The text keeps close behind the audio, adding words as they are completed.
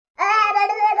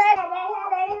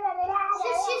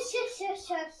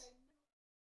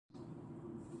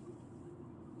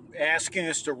asking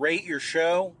us to rate your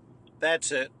show,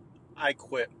 that's it. I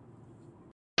quit.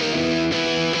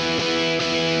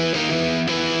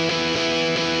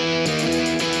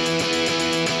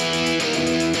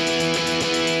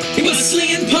 He was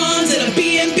slinging puns at a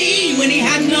B&B when he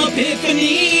had an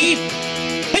epiphany.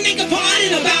 And they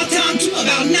complained about time too,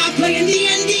 about not playing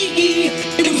D&D.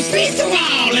 It was free for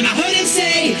all, and I heard him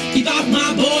say, "Keep off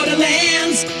my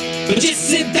Borderlands. But just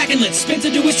sit back and let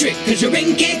Spencer do his trick, cause you're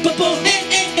incapable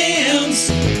hands."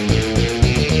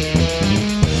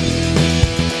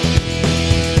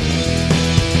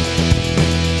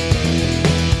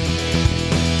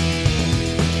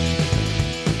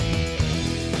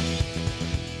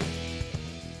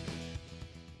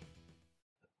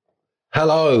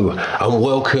 Hello and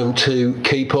welcome to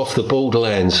Keep Off the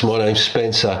Borderlands. My name's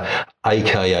Spencer,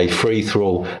 aka Free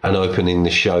Thrall, and opening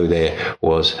the show there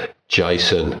was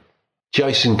Jason.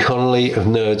 Jason Connolly of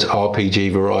Nerds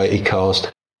RPG Variety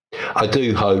Cast. I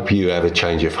do hope you have a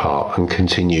change of heart and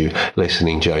continue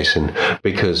listening, Jason,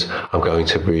 because I'm going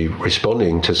to be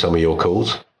responding to some of your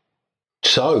calls.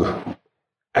 So,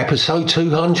 episode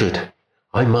 200.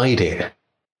 I made it.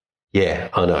 Yeah,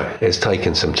 I know, it's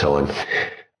taken some time.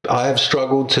 I have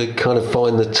struggled to kind of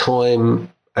find the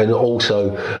time and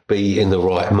also be in the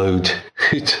right mood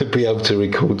to be able to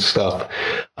record stuff.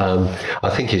 I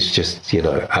think it's just,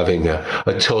 having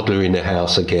a toddler in the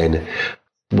house again.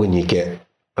 When you get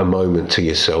a moment to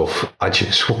yourself, I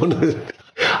just want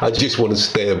to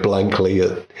stare blankly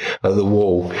at the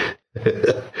wall.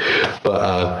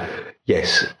 But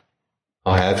yes,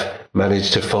 I have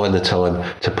managed to find the time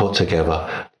to put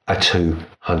together a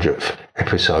 200th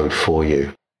episode for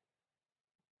you.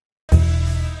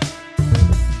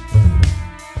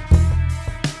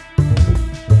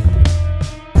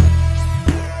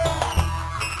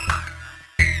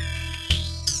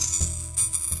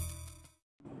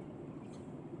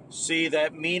 See,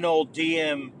 that mean old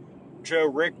DM, Joe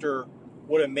Richter,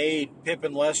 would have made Pip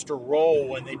and Lester roll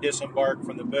when they disembarked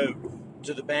from the boat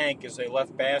to the bank as they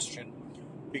left Bastion,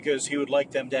 because he would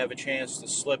like them to have a chance to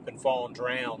slip and fall and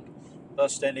drown,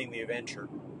 thus ending the adventure.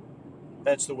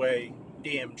 That's the way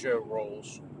DM Joe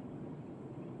rolls.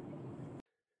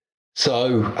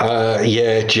 So,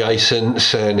 Jason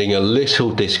sounding a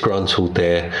little disgruntled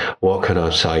there. What can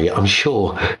I say? I'm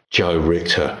sure Joe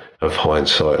Richter of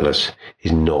Hindsightless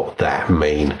is not that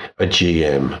mean a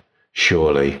GM,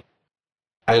 surely.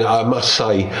 And I must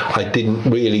say, I didn't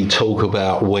really talk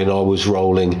about when I was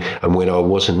rolling and when I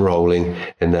wasn't rolling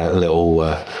in that little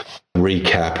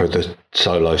recap of the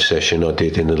solo session I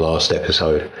did in the last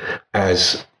episode,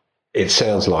 as it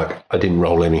sounds like I didn't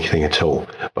roll anything at all,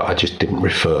 but I just didn't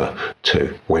refer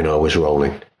to when I was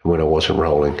rolling and when I wasn't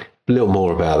rolling. A little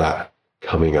more about that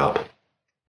coming up.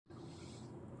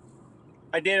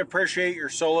 I did appreciate your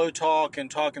solo talk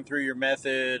and talking through your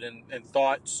method and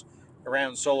thoughts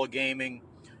around solo gaming.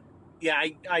 Yeah,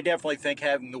 I definitely think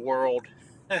having the world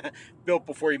built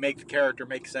before you make the character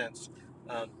makes sense.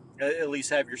 At least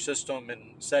have your system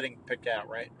and setting picked out,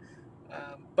 right?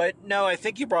 But no, I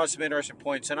think you brought some interesting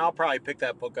points, and I'll probably pick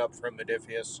that book up from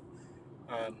Modiphius.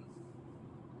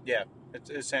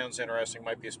 It sounds interesting.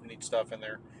 Might be some neat stuff in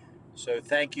there. So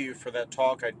thank you for that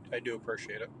talk. I do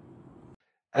appreciate it.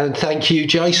 And thank you,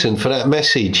 Jason, for that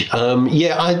message.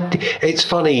 It's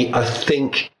funny. I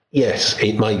think, yes,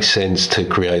 it makes sense to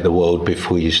create the world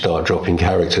before you start dropping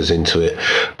characters into it.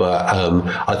 But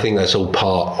I think that's all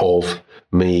part of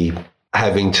me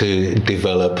having to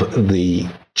develop the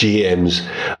GM's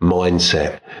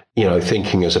mindset.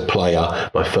 Thinking as a player,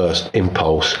 my first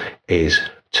impulse is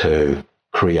to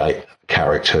create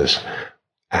characters.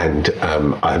 And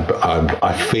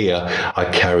I fear I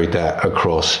carried that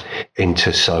across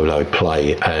into solo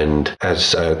play. And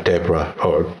as Deborah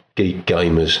or Geek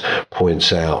Gamers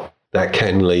points out, that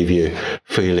can leave you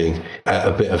feeling at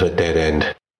a bit of a dead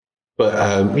end. But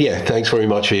thanks very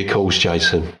much for your calls,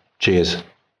 Jason. Cheers.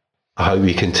 I hope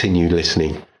you continue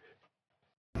listening.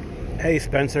 Hey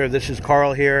Spencer, this is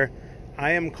Carl here.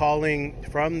 I am calling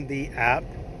from the app.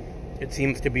 It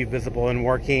seems to be visible and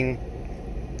working.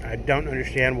 I don't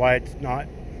understand why it's not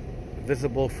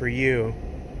visible for you.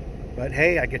 But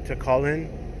hey, I get to call in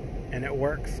and it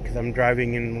works because I'm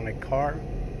driving in my car.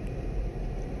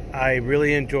 I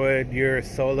really enjoyed your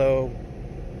solo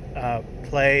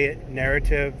play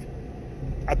narrative.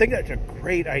 I think that's a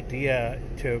great idea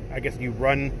to, you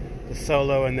run the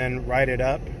solo and then write it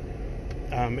up.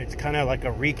 It's kind of like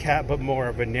a recap, but more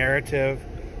of a narrative.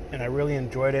 And I really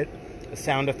enjoyed it. The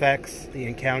sound effects, the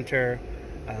encounter.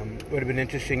 Would have been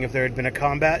interesting if there had been a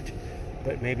combat,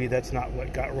 but maybe that's not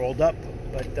what got rolled up.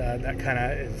 But that kind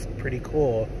of is pretty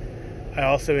cool. I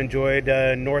also enjoyed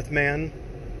Northman.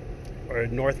 or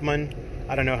Northman.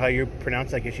 I don't know how you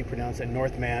pronounce it. I guess you pronounce it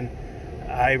Northman.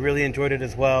 I really enjoyed it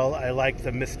as well. I liked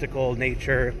the mystical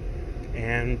nature,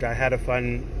 and I had a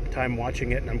fun time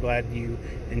watching it, and I'm glad you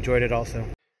enjoyed it also.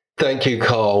 Thank you,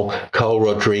 Carl. Carl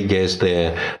Rodriguez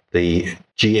there, the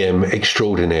GM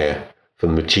extraordinaire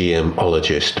from the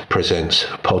GMologist Presents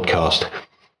podcast.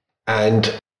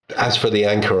 And as for the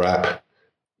Anchor app,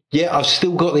 yeah, I've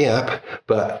still got the app,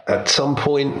 but at some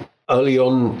point early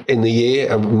on in the year,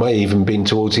 and may even been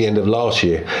towards the end of last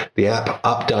year, the app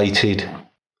updated.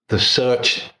 The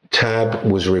search tab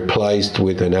was replaced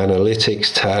with an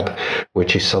analytics tab,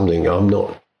 which is something I'm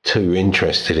not too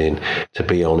interested in, to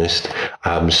be honest.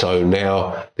 So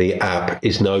now the app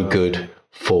is no good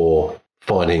for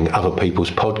finding other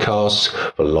people's podcasts,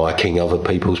 for liking other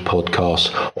people's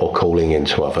podcasts, or calling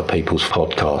into other people's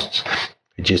podcasts.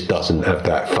 It just doesn't have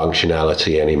that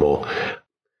functionality anymore.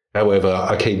 However,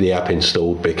 I keep the app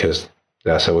installed because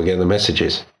that's how we get the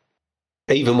messages.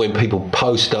 Even when people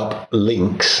post up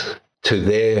links to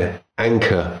their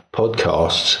Anchor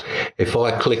podcasts, if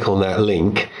I click on that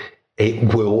link,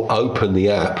 it will open the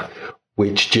app,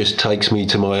 which just takes me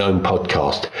to my own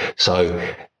podcast.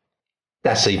 So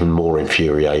that's even more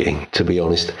infuriating, to be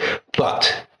honest.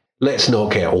 But let's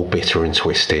not get all bitter and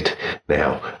twisted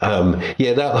now.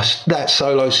 That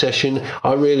solo session,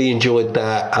 I really enjoyed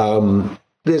that.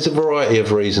 There's a variety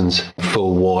of reasons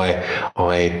for why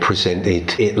I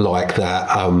presented it like that.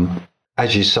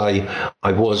 As you say,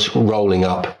 I was rolling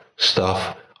up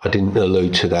stuff. I didn't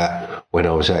allude to that when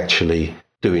I was actually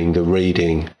doing the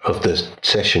reading of the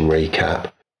session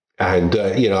recap. And,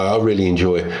 I really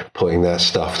enjoy putting that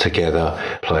stuff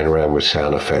together, playing around with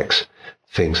sound effects,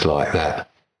 things like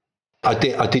that. I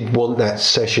did want that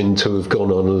session to have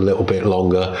gone on a little bit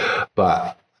longer,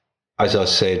 but as I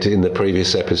said in the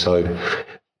previous episode,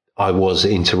 I was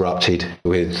interrupted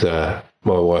with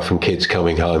my wife and kids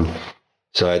coming home.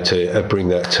 So I had to bring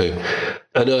that to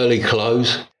an early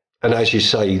close. And as you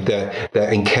say,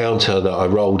 that encounter that I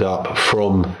rolled up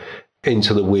from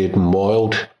Into the Weird and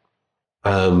Wild,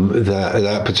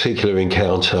 that particular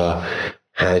encounter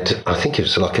had, I think it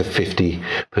was like a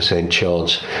 50%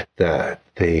 chance that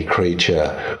the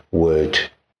creature would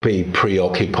be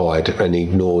preoccupied and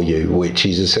ignore you, which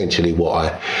is essentially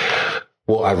what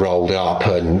I rolled up,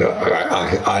 and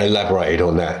I elaborated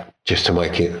on that just to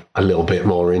make it a little bit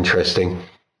more interesting.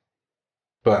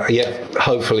 But yeah,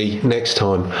 hopefully next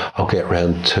time I'll get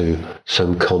round to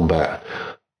some combat.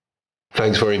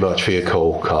 Thanks very much for your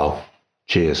call, Carl.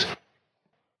 Cheers.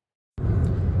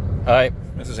 Hi,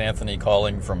 this is Anthony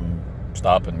calling from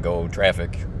Stop and Go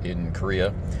Traffic in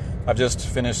Korea. I've just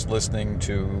finished listening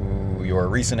to your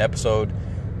recent episode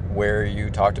where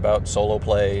you talked about solo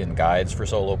play and guides for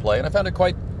solo play, and I found it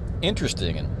quite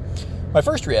interesting. And my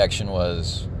first reaction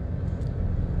was,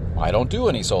 I don't do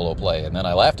any solo play. And then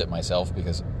I laughed at myself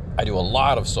because I do a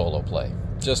lot of solo play,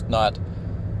 just not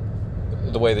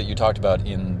the way that you talked about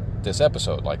in this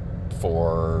episode, like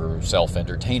for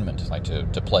self-entertainment, like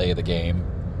to play the game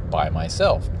by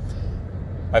myself.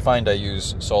 I find I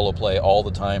use solo play all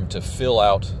the time to fill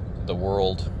out the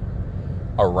world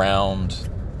around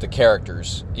the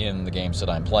characters in the games that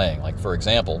I'm playing. Like, for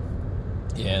example,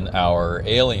 in our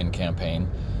Alien campaign,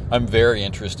 I'm very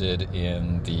interested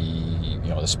in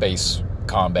the space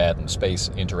combat and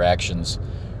space interactions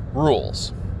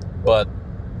rules, but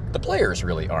the players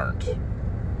really aren't.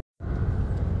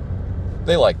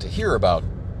 They like to hear about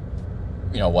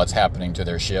what's happening to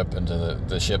their ship and to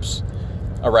the ships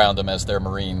around them as their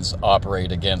Marines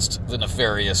operate against the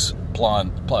nefarious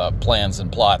plans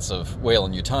and plots of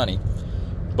Weyland-Yutani,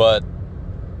 but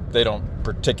they don't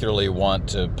particularly want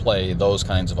to play those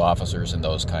kinds of officers in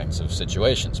those kinds of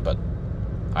situations, but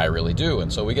I really do.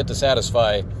 And so we get to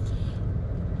satisfy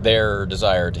their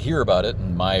desire to hear about it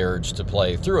and my urge to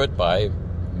play through it by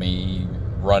me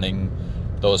running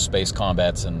those space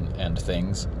combats and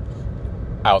things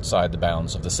outside the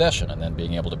bounds of the session, and then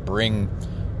being able to bring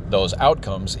those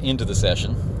outcomes into the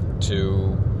session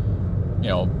to,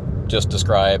 just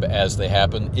describe as they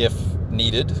happen if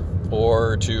needed,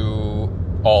 or to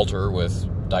alter with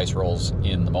dice rolls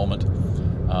in the moment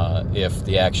if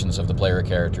the actions of the player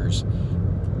characters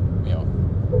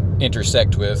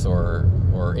intersect with or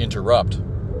interrupt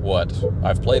what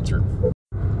I've played through.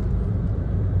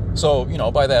 So,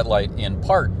 by that light, in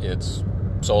part, it's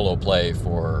solo play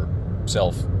for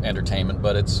self-entertainment,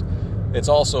 but it's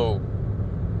also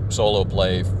solo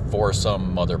play for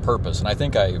some other purpose. And I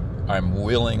think I'm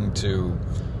willing to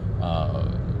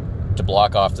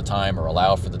block off the time or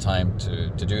allow for the time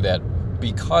to do that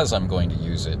because I'm going to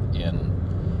use it in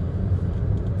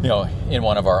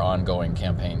one of our ongoing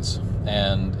campaigns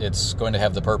and it's going to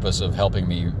have the purpose of helping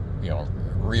me,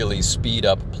 really speed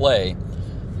up play,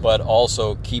 but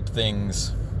also keep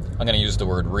things, I'm going to use the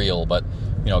word real, but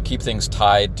keep things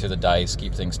tied to the dice,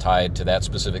 keep things tied to that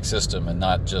specific system, and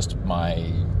not just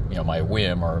my my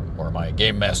whim or my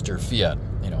game master fiat.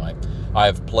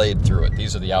 I've played through it.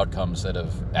 These are the outcomes that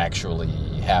have actually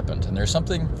happened, and there's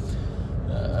something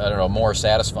more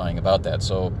satisfying about that.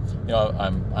 So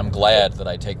I'm glad that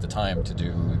I take the time to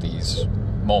do these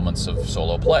moments of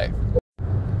solo play.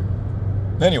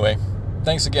 Anyway,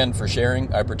 thanks again for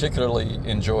sharing. I particularly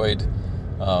enjoyed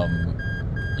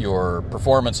your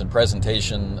performance and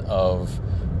presentation of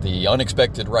the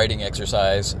unexpected writing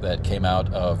exercise that came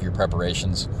out of your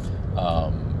preparations.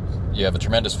 You have a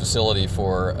tremendous facility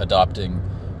for adopting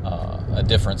a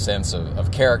different sense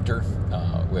of character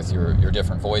with your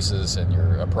different voices and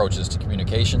your approaches to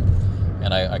communication.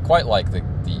 And I quite like the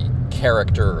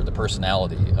character or the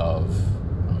personality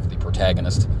of the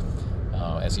protagonist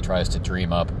as he tries to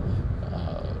dream up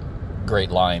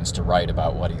great lines to write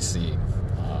about what he's seeing,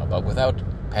 but without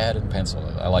pad and pencil.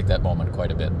 I like that moment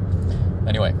quite a bit.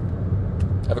 Anyway,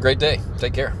 have a great day.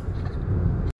 Take care.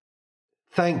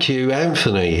 Thank you,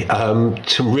 Anthony.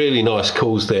 Some really nice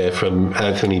calls there from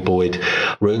Anthony Boyd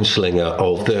Runeslinger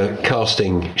of the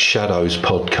Casting Shadows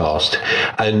podcast.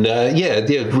 And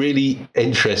really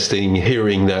interesting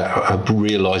hearing that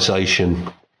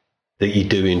realization that you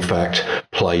do in fact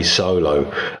play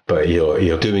solo, but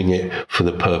you're doing it for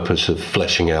the purpose of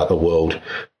fleshing out the world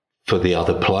for the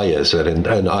other players. And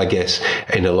I guess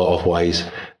in a lot of ways,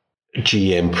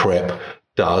 GM prep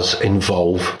does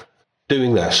involve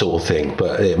doing that sort of thing,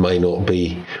 but it may not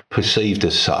be perceived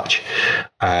as such.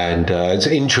 And it's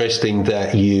interesting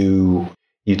that you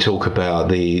talk about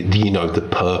the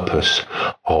purpose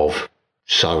of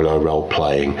solo role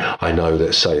playing. I know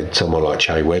that someone like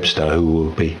Jay Webster, who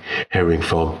we'll be hearing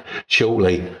from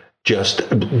shortly, just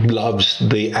loves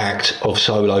the act of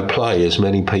solo play, as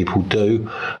many people do.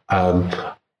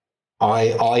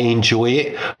 I enjoy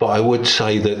it, but I would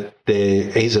say that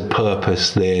there is a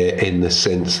purpose there in the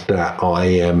sense that I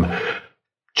am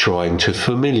trying to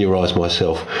familiarise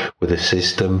myself with a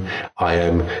system. I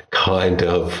am kind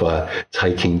of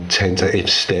taking tentative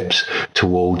steps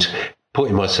towards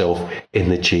putting myself in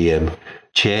the GM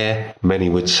chair. Many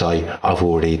would say I've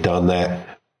already done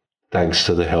that, thanks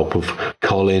to the help of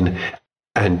Colin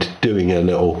and doing a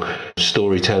little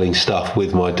storytelling stuff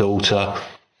with my daughter.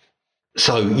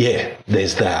 So, yeah,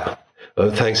 there's that.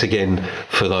 Thanks again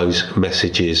for those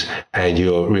messages and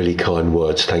your really kind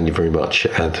words. Thank you very much,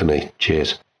 Anthony.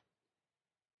 Cheers.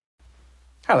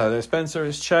 Hello there, Spencer.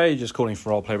 It's Che, just calling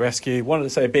for Roleplay Rescue. Wanted to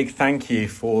say a big thank you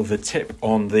for the tip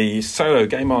on the Solo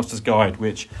Game Master's Guide,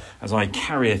 which, as I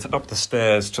carry it up the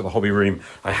stairs to the hobby room,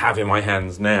 I have in my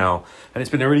hands now. And it's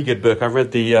been a really good book. I've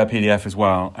read the PDF as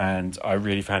well, and I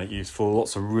really found it useful.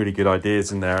 Lots of really good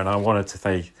ideas in there, and I wanted to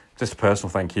say just a personal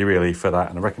thank you, really, for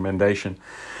that and a recommendation.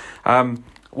 One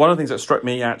of the things that struck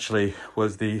me, actually,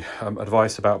 was the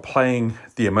advice about playing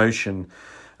the emotion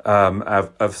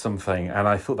of something, and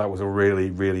I thought that was a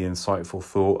really, really insightful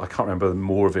thought. I can't remember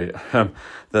more of it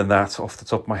than that off the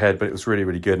top of my head, but it was really,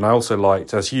 really good. And I also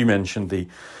liked, as you mentioned, the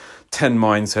 10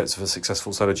 mindsets of a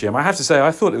successful solo GM. I have to say,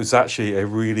 I thought it was actually a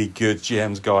really good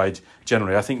GM's guide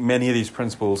generally. I think many of these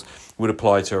principles would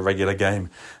apply to a regular game,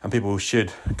 and people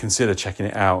should consider checking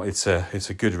it out. It's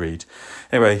a good read.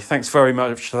 Anyway, thanks very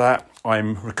much for that.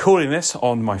 I'm recording this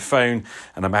on my phone,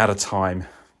 and I'm out of time.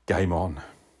 Game on.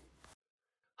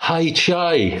 Hey,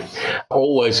 Che.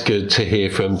 Always good to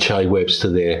hear from Che Webster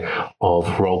there of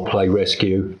Roleplay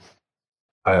Rescue.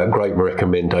 Great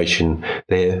recommendation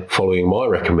there, following my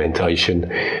recommendation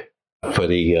for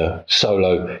the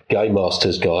Solo Game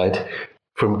Master's Guide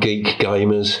from Geek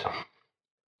Gamers.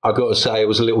 I got to say, I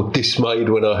was a little dismayed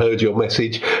when I heard your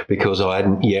message because I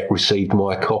hadn't yet received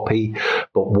my copy.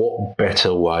 But what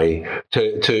better way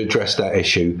to address that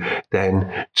issue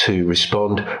than to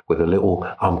respond with a little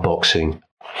unboxing.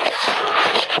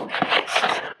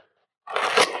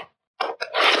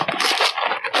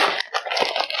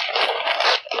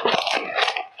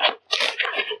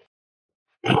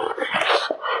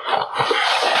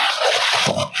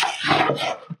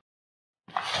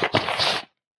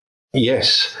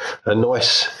 Yes, a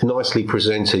nicely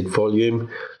presented volume.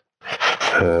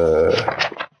 How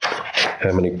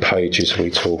many pages are we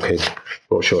talking?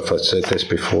 Not sure if I said this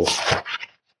before.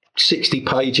 60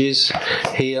 pages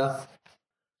here.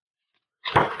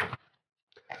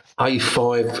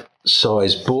 A5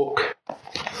 size book.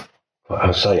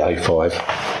 I say A5.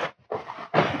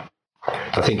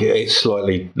 I think it's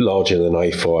slightly larger than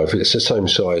A5. It's the same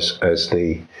size as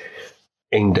the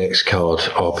Index Card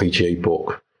RPG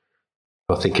book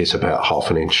I think it's about half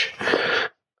an inch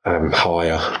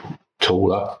higher,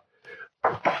 taller.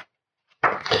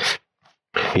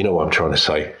 You know what I'm trying to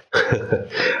say.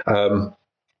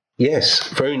 Yes,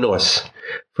 very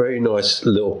nice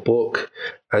little book.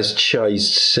 As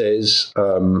Chase says,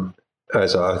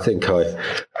 as I think I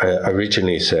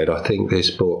originally said, I think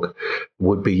this book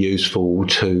would be useful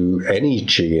to any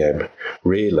GM,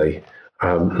 really.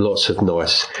 Lots of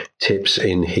nice tips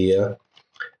in here.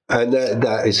 And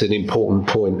that is an important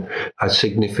point, a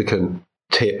significant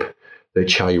tip that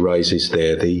Che raises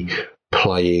there, the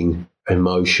playing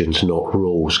emotions, not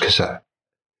rules, because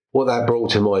what that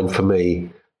brought to mind for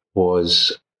me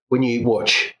was when you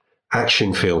watch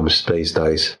action films these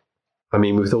days, I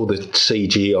mean, with all the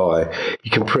CGI,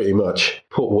 you can pretty much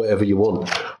put whatever you want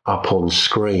up on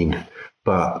screen.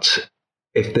 But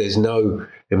if there's no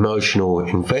emotional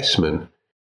investment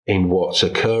in what's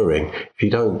occurring, if you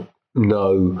don't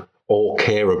know or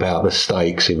care about the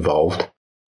stakes involved,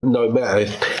 no matter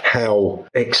how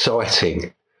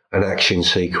exciting an action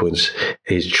sequence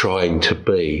is trying to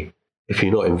be, if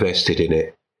you're not invested in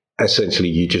it, essentially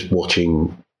you're just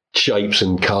watching shapes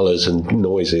and colours and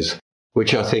noises,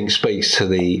 which I think speaks to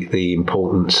the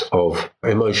importance of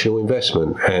emotional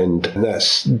investment. And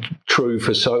that's true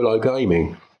for solo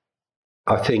gaming.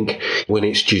 I think when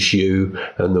it's just you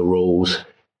and the rules,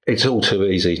 it's all too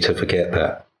easy to forget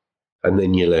that. And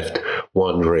then you're left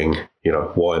wondering,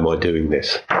 why am I doing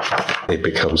this? It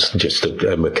becomes just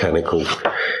a mechanical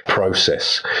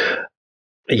process.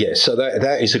 Yeah, so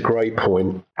that is a great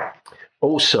point.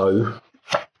 Also,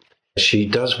 she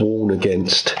does warn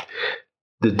against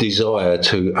the desire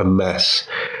to amass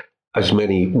as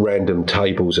many random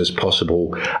tables as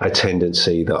possible, a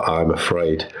tendency that I'm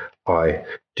afraid I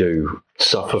do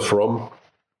suffer from,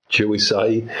 shall we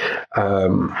say.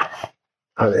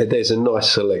 There's a nice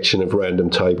selection of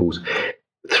random tables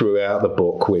throughout the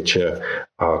book, which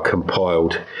are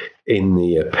compiled in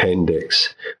the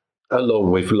appendix,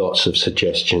 along with lots of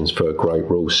suggestions for great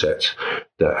rule sets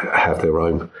that have their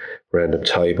own random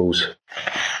tables.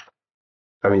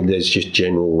 I mean, there's just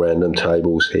general random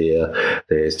tables here.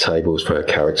 There's tables for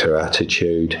character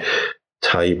attitude,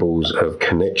 tables of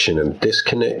connection and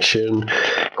disconnection,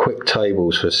 quick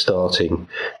tables for starting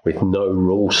with no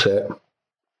rule set.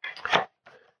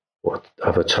 What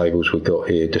other tables we've got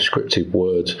here? Descriptive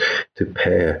words to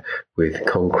pair with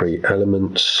concrete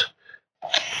elements,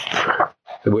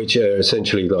 which are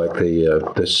essentially like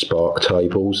the spark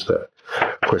tables that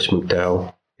Chris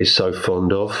McDowell is so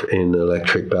fond of in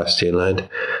Electric Bastion Land.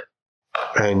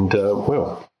 And,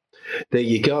 well, there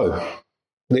you go.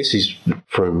 This is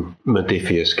from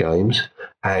Modiphius Games,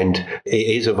 and it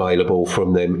is available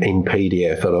from them in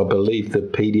PDF, and I believe the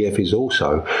PDF is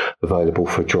also available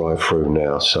for drive-through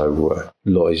now, so a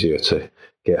lot easier to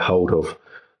get hold of.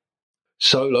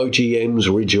 Solo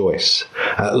GMs rejoice.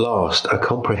 At last, a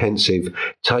comprehensive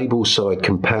tableside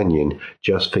companion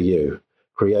just for you.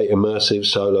 Create immersive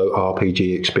solo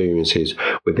RPG experiences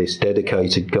with this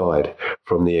dedicated guide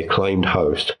from the acclaimed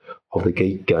host of the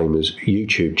Geek Gamers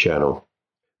YouTube channel.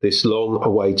 This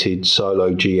long-awaited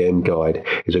solo GM guide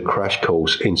is a crash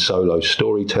course in solo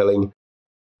storytelling,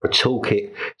 a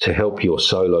toolkit to help your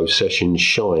solo sessions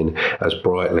shine as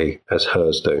brightly as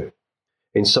hers do.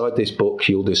 Inside this book,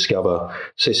 you'll discover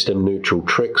system-neutral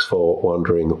tricks for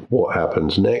wondering what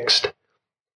happens next,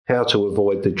 how to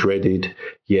avoid the dreaded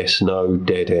yes-no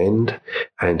dead end,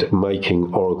 and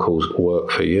making oracles work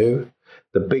for you,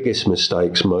 the biggest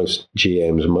mistakes most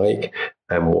GMs make,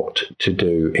 and what to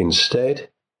do instead,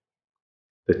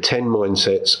 the 10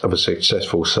 mindsets of a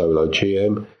successful solo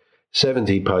GM,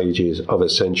 70 pages of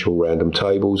essential random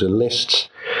tables and lists,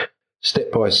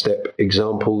 step-by-step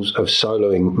examples of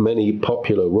soloing many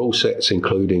popular rule sets,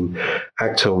 including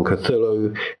Acton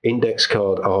Cthulhu, Index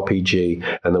Card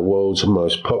RPG, and the world's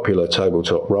most popular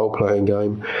tabletop role-playing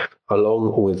game,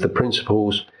 along with the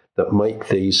principles that make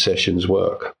these sessions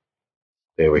work.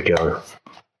 There we go.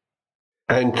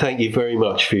 And thank you very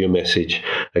much for your message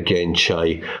again,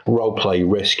 Che. Roleplay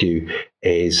Rescue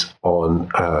is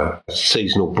on a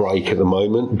seasonal break at the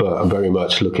moment, but I'm very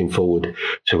much looking forward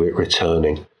to it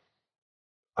returning.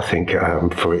 I think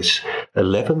for its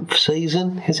 11th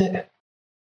season, is it?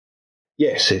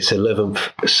 Yes, it's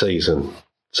 11th season.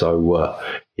 So,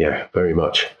 yeah, very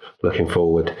much looking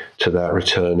forward to that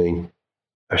returning,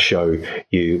 a show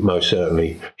you most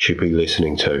certainly should be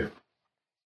listening to.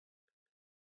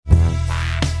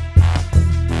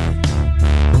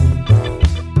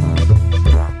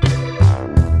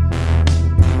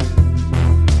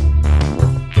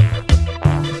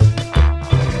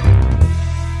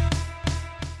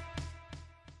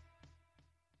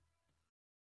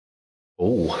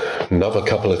 Oh, another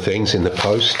couple of things in the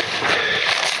post.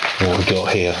 What we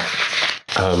got here?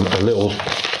 A little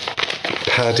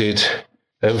padded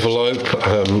envelope.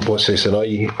 What's this? An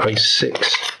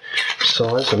A6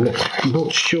 size. I'm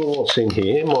not sure what's in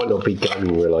here. It might not be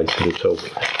gaming related at all.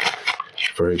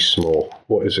 Very small.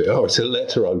 What is it? Oh, it's a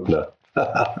letter opener.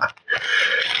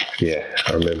 Yeah,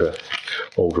 I remember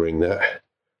ordering that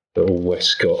little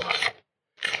Westcott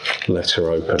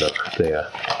letter opener there.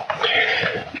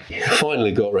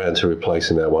 Finally got around to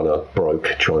replacing that one I broke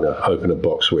trying to open a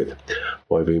box with.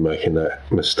 Won't be making that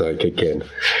mistake again.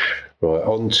 Right,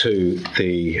 on to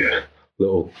the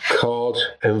little card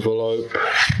envelope.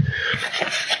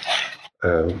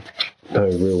 No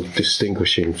real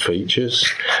distinguishing features.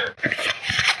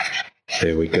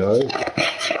 There we go.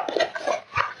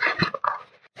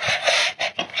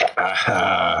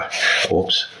 Aha!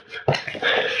 Whoops.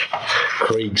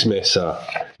 Kriegsmesser.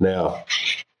 Now,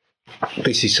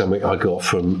 this is something I got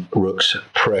from Rook's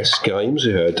Press Games,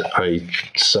 who had a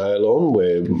sale on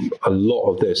where a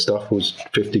lot of their stuff was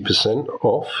 50%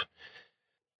 off.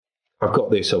 I've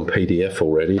got this on PDF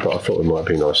already, but I thought it might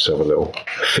be nice to have a little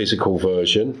physical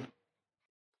version.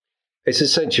 It's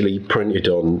essentially printed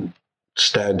on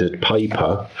standard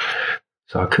paper,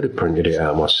 so I could have printed it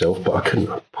out myself, but I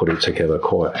couldn't put it together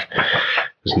quite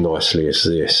as nicely as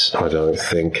this, I don't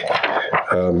think.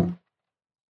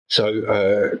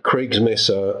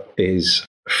 Kriegsmesser is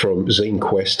from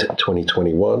ZineQuest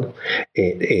 2021.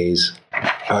 It is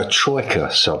a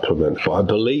Troika supplement, but I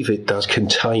believe it does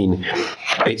contain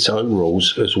its own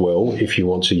rules as well if you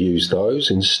want to use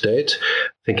those instead.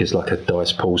 I think it's like a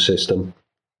dice pool system.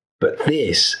 But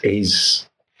this is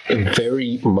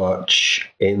very much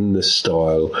in the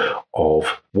style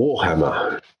of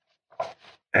Warhammer.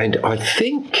 And I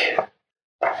think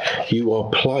you are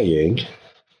playing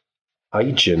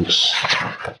Agents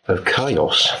of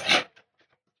Chaos.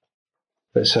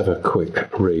 Let's have a quick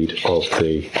read of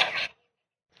the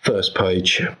first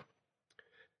page.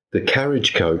 The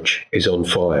carriage coach is on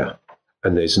fire,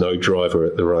 and there's no driver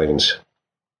at the reins.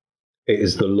 It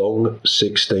is the long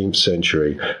 16th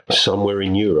century, somewhere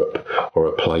in Europe, or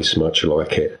a place much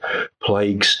like it.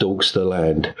 Plague stalks the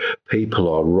land. People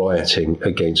are rioting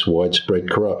against widespread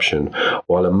corruption,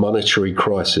 while a monetary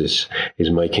crisis is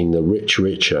making the rich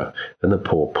richer and the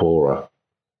poor poorer.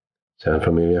 Sound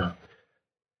familiar?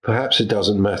 Perhaps it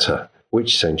doesn't matter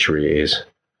which century it is.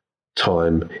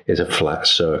 Time is a flat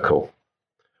circle.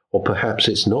 Or perhaps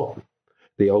it's not.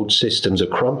 The old systems are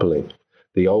crumbling.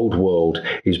 The old world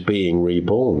is being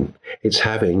reborn. It's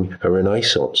having a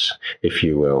renaissance, if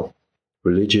you will.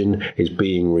 Religion is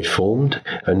being reformed.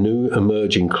 A new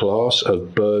emerging class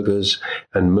of burghers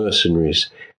and mercenaries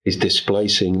is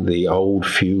displacing the old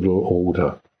feudal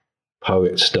order.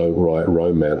 Poets don't write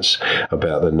romance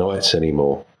about the knights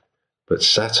anymore, but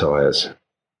satires.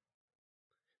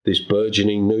 This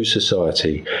burgeoning new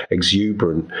society,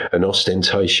 exuberant and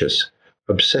ostentatious,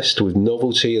 obsessed with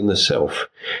novelty and the self,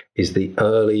 is the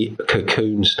early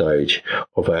cocoon stage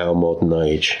of our modern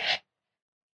age.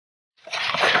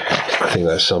 I think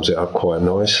that sums it up quite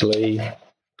nicely.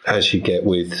 As you get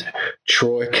with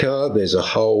Troika, there's a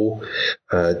whole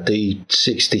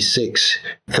D66,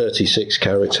 36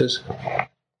 characters.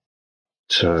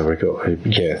 So we got,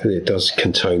 it does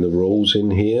contain the rules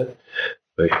in here.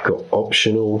 We've got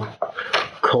optional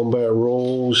combat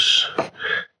rules.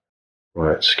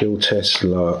 Right, skill test,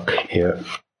 luck, yeah.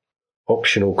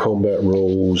 Optional combat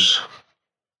rules,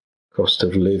 cost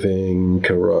of living,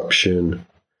 corruption,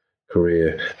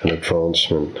 career, and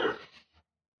advancement.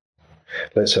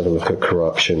 Let's have a look at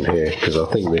corruption here, because I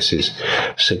think this is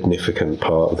a significant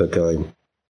part of the game.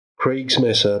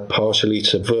 Kriegsmesser partially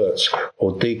subverts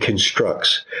or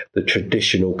deconstructs the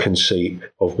traditional conceit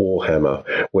of Warhammer,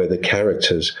 where the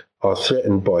characters are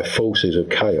threatened by forces of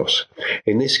chaos.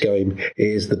 In this game, it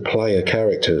is the player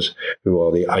characters who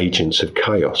are the agents of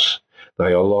chaos.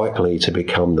 They are likely to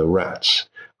become the rats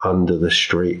under the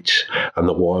streets and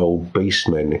the wild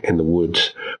beastmen in the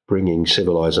woods, bringing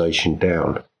civilization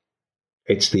down.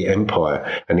 It's the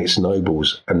empire and its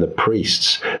nobles and the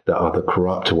priests that are the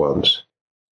corrupt ones.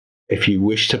 If you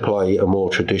wish to play a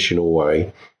more traditional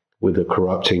way, with the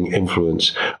corrupting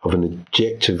influence of an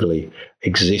objectively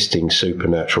existing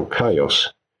supernatural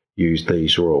chaos, use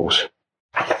these rules.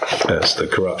 That's the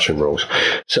corruption rules.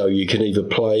 So you can either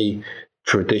play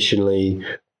traditionally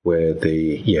with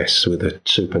the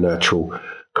supernatural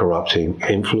corrupting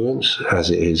influence,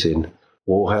 as it is in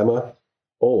Warhammer,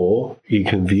 or you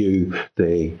can view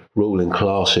the ruling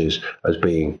classes as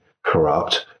being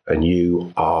corrupt, and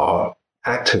you are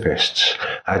activists,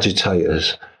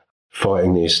 agitators,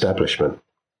 fighting the establishment.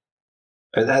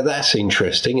 And that's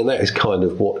interesting, and that is kind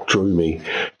of what drew me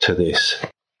to this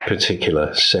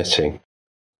particular setting.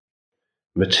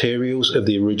 Materials of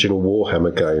the original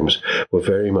Warhammer games were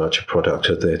very much a product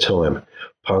of their time.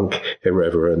 Punk,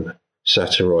 irreverent,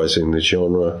 satirising the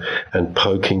genre, and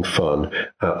poking fun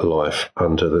at life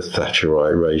under the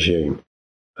Thatcherite regime.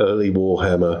 Early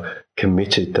Warhammer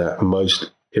committed that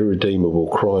most irredeemable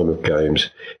crime of games.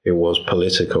 It was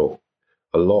political.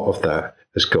 A lot of that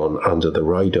has gone under the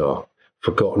radar,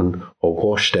 forgotten or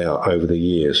washed out over the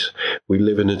years. We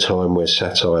live in a time where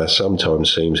satire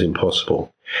sometimes seems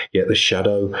impossible, yet the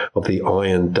shadow of the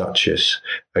Iron Duchess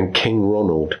and King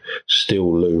Ronald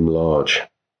still loom large.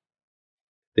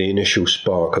 The initial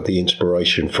spark of the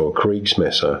inspiration for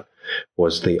Kriegsmesser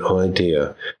was the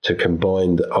idea to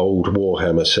combine the old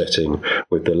Warhammer setting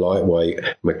with the lightweight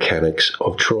mechanics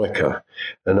of Troika,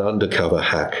 an undercover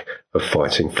hack of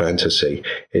fighting fantasy,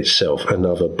 itself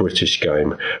another British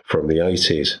game from the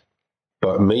 80s.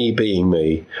 But me being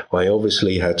me, I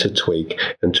obviously had to tweak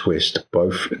and twist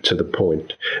both to the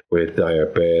point where they are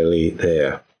barely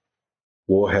there.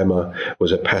 Warhammer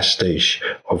was a pastiche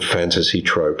of fantasy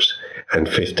tropes and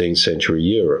 15th century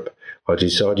Europe. I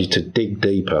decided to dig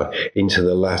deeper into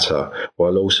the latter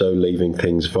while also leaving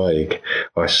things vague.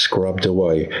 I scrubbed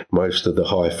away most of the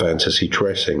high fantasy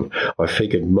dressing. I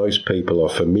figured most people are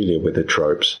familiar with the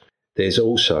tropes. There's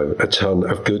also a ton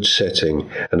of good setting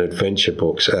and adventure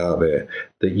books out there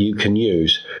that you can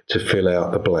use to fill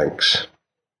out the blanks.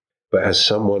 But as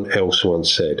someone else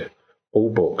once said, all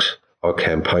books are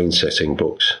campaign setting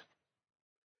books.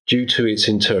 Due to its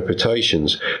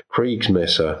interpretations,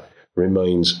 Kriegsmesser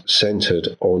remains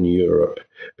centred on Europe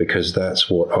because that's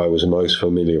what I was most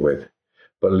familiar with.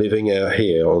 But living out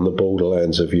here on the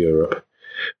borderlands of Europe,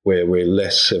 where we're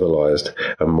less civilised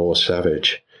and more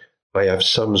savage, I have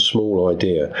some small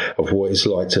idea of what it's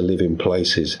like to live in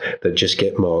places that just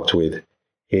get marked with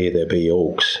 "Here there be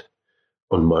orcs"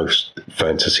 on most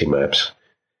fantasy maps.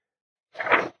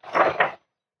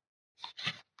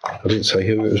 I didn't say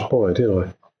who it was by, did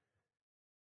I?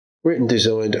 Written,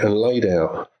 designed and laid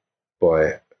out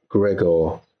by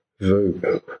Gregor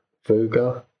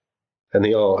Vuga, and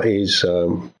the art is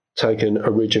taken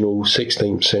original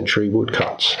 16th century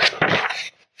woodcuts.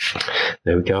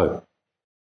 There we go.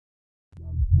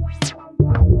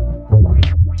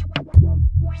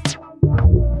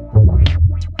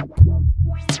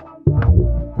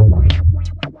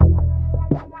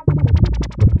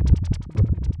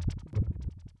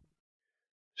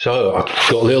 So I've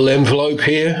got a little envelope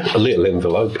here,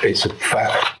 it's a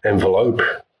fat envelope,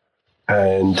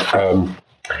 and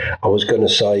I was going to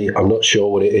say I'm not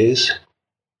sure what it is,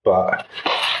 but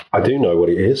I do know what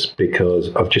it is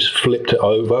because I've just flipped it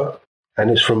over,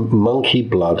 and it's from Monkey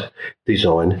Blood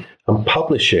Design and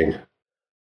Publishing.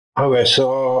 OSR,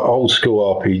 old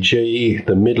school RPG,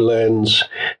 the Midlands,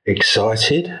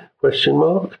 excited? ?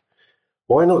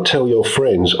 Why not tell your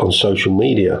friends on social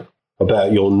media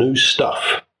about your new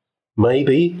stuff?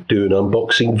 Maybe do an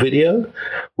unboxing video,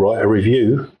 write a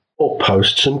review, or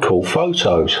post some cool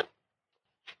photos.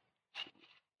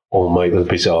 Or make the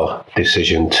bizarre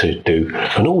decision to do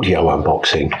an audio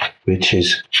unboxing, which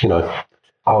is,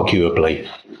 arguably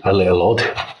a little odd.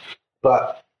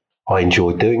 But I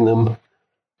enjoy doing them,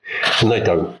 and they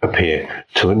don't appear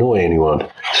to annoy anyone.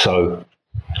 So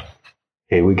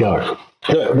here we go.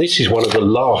 Now, this is one of the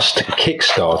last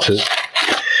Kickstarters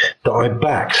that I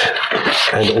backed,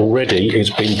 and already it's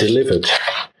been delivered.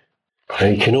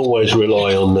 And you can always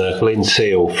rely on the Blend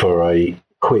Seal for a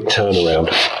quick turnaround.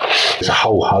 There's a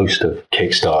whole host of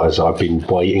Kickstarters I've been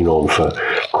waiting on for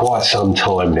quite some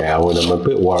time now, and I'm a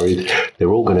bit worried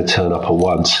they're all going to turn up at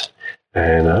once,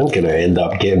 and I'm going to end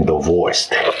up getting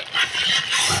divorced.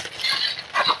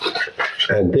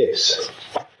 And this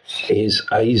is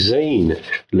a zine,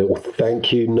 little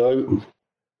thank you note.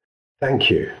 Thank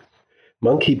you.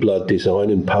 Monkey Blood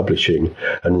Design and Publishing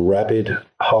and Rabid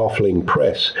Halfling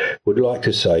Press would like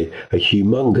to say a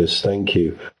humongous thank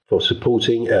you for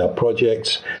supporting our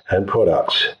projects and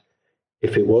products.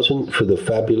 If it wasn't for the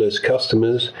fabulous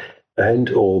customers and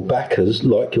or backers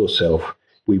like yourself,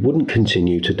 we wouldn't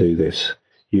continue to do this.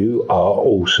 You are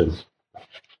awesome.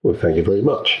 Well, thank you very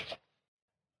much.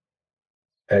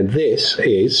 And this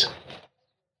is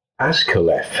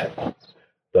Ascalef,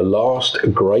 the last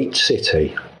great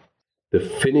city. The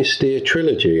Finisterre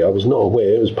trilogy. I was not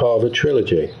aware it was part of a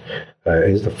trilogy.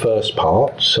 It's the first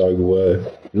part, so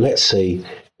let's see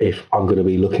if I'm going to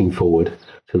be looking forward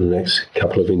to the next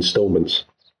couple of instalments.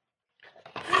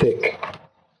 Thick,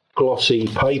 glossy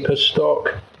paper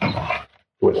stock.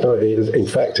 Well, in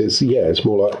fact, it's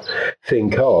more like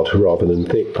thin card rather than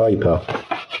thick paper.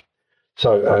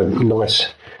 So a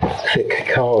nice thick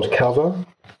card cover,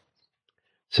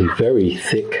 some very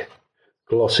thick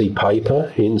glossy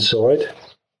paper inside,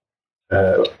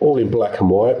 all in black and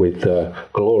white with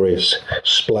glorious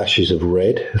splashes of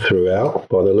red throughout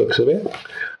by the looks of it.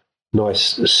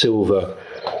 Nice silver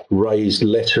raised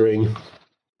lettering.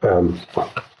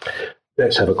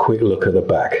 Let's have a quick look at the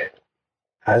back.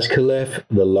 Azkaleth,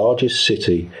 the largest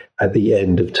city at the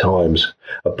end of times,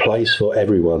 a place for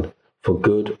everyone, for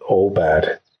good or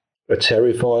bad. A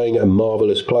terrifying and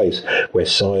marvellous place where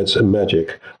science and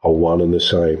magic are one and the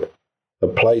same. A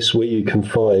place where you can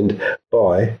find,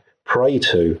 buy, pray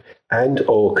to, and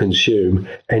or consume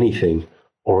anything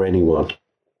or anyone.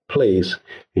 Please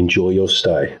enjoy your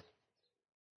stay.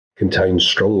 Contains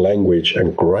strong language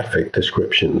and graphic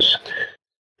descriptions.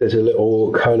 There's a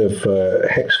little kind of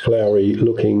hex flowery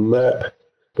looking map.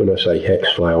 When I say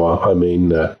hex flower, I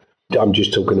mean I'm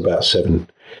just talking about 7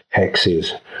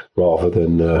 hexes rather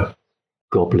than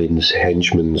goblins,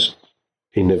 henchmen's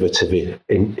innovative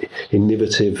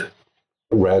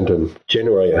random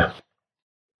generator.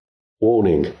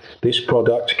 Warning: this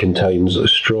product contains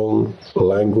strong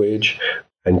language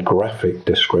and graphic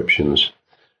descriptions.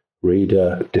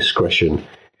 Reader discretion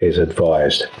is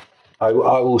advised. I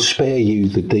will spare you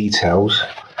the details,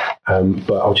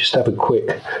 but I'll just have a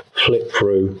quick flip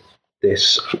through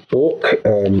this book.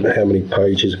 How many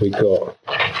pages we got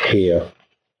here?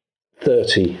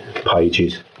 30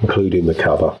 pages, including the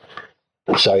cover.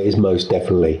 So it is most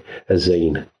definitely a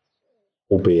zine,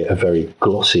 albeit a very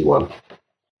glossy one.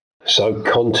 So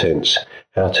contents: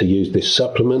 how to use this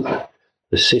supplement,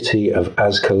 the city of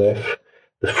Azkaleth,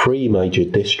 the 3 major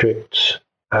districts,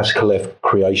 Azkaleth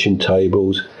creation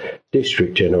tables,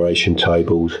 district generation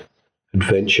tables,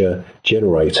 adventure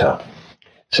generator.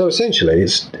 So essentially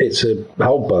it's a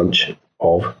whole bunch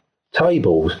of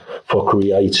tables for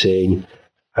creating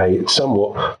a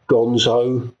somewhat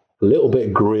gonzo, a little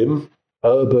bit grim,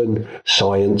 urban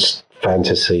science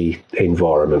fantasy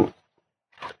environment.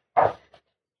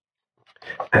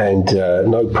 And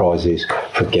no prizes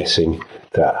for guessing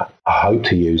that. I hope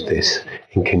to use this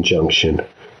in conjunction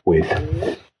with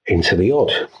Into the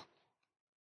Odd.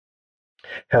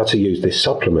 How to use this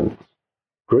supplement.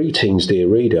 Greetings, dear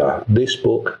reader. This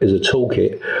book is a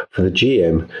toolkit for the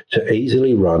GM to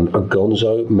easily run a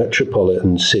gonzo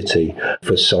metropolitan city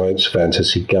for science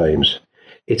fantasy games.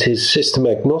 It is system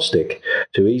agnostic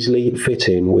to easily fit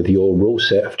in with your rule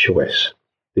set of choice.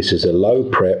 This is a low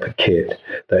prep kit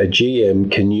that a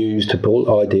GM can use to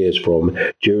pull ideas from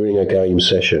during a game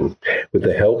session, with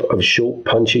the help of short,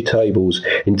 punchy tables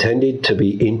intended to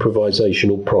be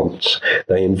improvisational prompts.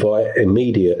 They invite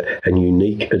immediate and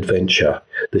unique adventure.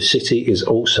 The city is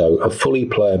also a fully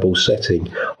playable setting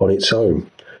on its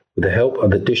own. With the help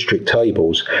of the district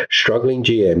tables, struggling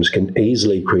GMs can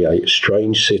easily create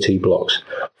strange city blocks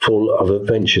full of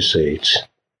adventure seeds.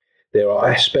 There are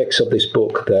aspects of this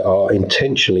book that are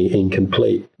intentionally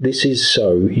incomplete. This is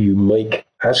so you make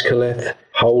Azkaleth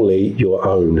wholly your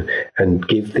own and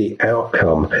give the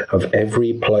outcome of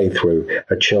every playthrough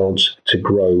a chance to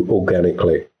grow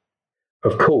organically.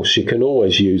 Of course, you can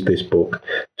always use this book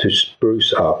to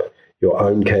spruce up your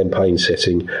own campaign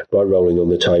setting by rolling on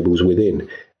the tables within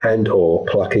and or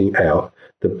plucking out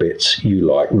the bits you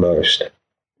like most.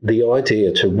 The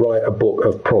idea to write a book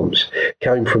of prompts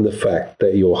came from the fact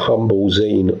that your humble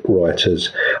zine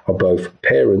writers are both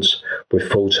parents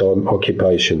with full-time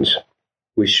occupations.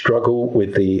 We struggle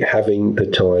with having the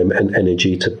time and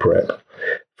energy to prep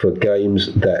for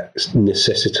games that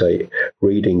necessitate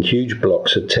reading huge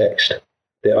blocks of text.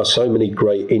 There are so many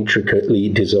great, intricately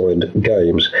designed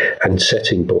games and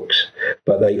setting books,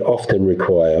 but they often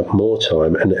require more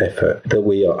time and effort than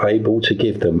we are able to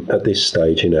give them at this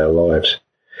stage in our lives.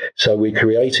 So we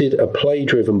created a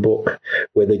play-driven book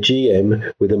where the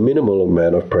GM, with a minimal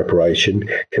amount of preparation,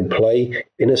 can play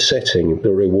in a setting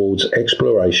that rewards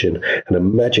exploration and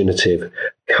imaginative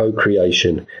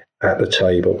co-creation at the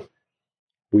table.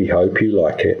 We hope you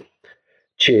like it.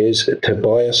 Cheers,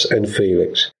 Tobias and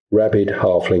Felix, Rabid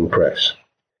Halfling Press.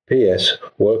 P.S.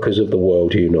 Workers of the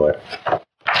World Unite.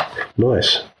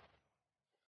 Nice.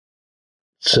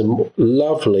 Some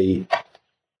lovely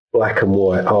black and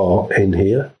white art in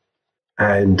here,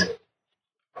 and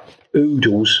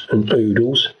oodles and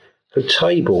oodles of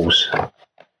tables.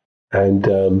 And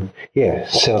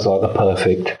sounds like the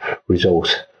perfect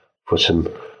resource for some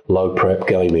low prep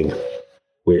gaming,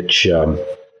 which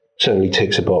certainly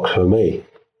ticks a box for me.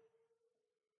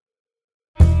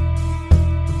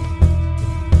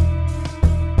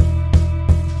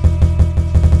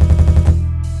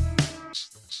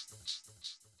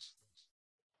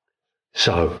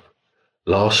 So,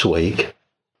 last week,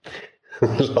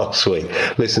 last week.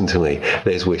 Listen to me.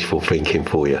 There's wishful thinking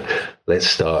for you. Let's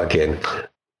start again.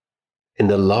 In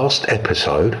the last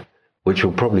episode, which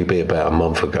will probably be about a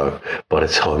month ago by the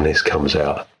time this comes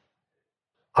out,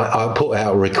 I put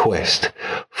out a request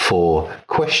for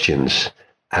questions.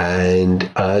 And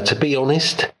to be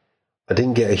honest, I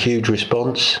didn't get a huge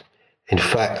response. In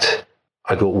fact,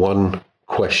 I got one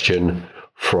question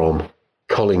from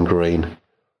Colin Green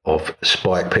of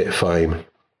Spike Pit fame,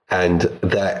 and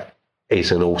that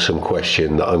is an awesome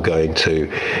question that I'm going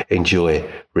to enjoy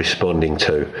responding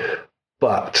to.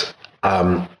 But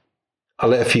I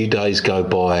let a few days go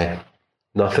by,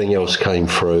 nothing else came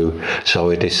through,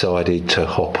 so I decided to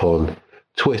hop on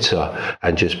Twitter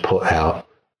and just put out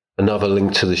another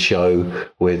link to the show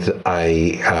with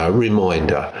a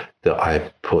reminder that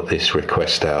I put this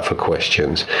request out for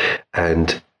questions,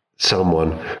 and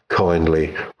someone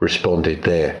kindly responded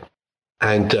there.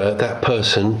 And that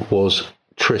person was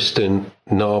Tristan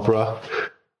Narborough,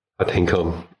 I think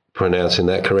I'm pronouncing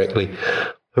that correctly,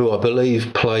 who I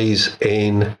believe plays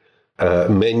in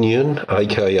Menion,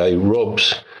 aka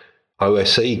Rob's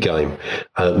OSE game.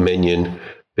 Menion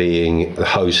being the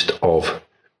host of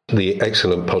the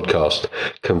excellent podcast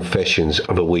Confessions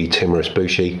of a Wee Timorous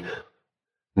Bushi.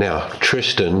 Now,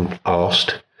 Tristan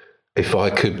asked if I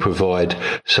could provide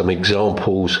some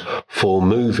examples for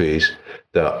movies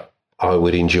that I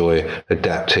would enjoy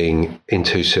adapting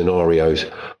into scenarios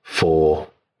for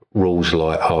rules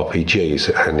like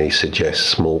RPGs, and he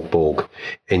suggests Smorgasbord,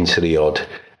 Into the Odd,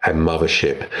 and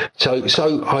Mothership.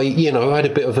 So I had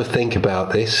a bit of a think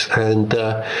about this, and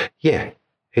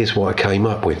here's what I came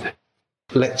up with.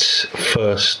 Let's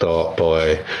first start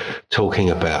by talking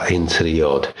about Into the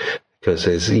Odd, because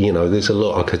there's a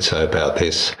lot I could say about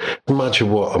this. Much of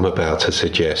what I'm about to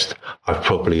suggest, I've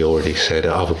probably already said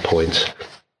at other points.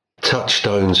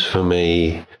 Touchstones for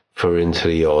me for Into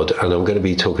the Odd, and I'm going to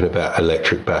be talking about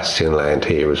Electric Bastion Land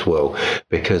here as well,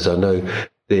 because I know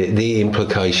the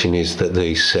implication is that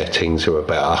these settings are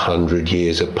about 100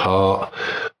 years apart,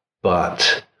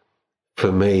 but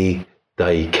for me,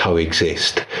 they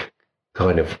coexist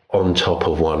kind of on top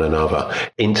of one another.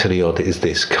 Into the Odd is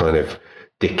this kind of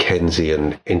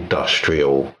Dickensian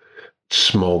industrial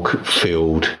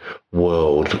smog-filled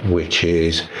world, which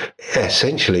is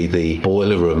essentially the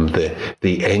boiler room,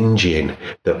 the engine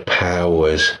that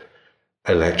powers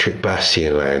Electric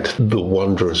Bastion Land, the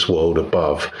wondrous world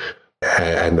above.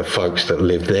 And the folks that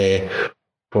live there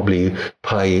probably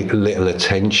pay little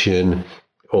attention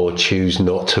or choose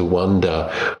not to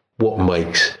wonder what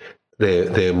makes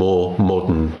their more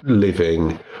modern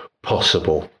living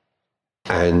possible.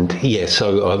 And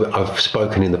so I've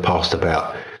spoken in the past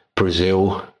about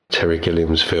Brazil, Terry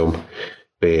Gilliam's film,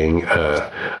 being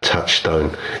a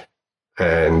touchstone.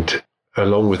 And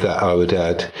along with that, I would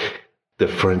add the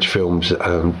French films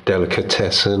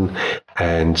Delicatessen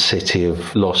and City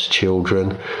of Lost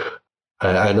Children.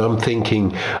 And I'm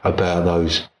thinking about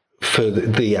those for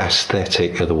the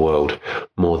aesthetic of the world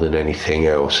more than anything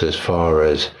else, as far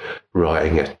as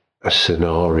writing a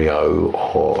scenario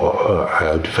or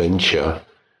adventure.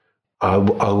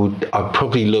 I'd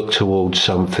probably look towards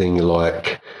something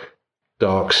like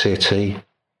Dark City,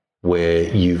 where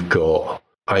you've got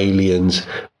aliens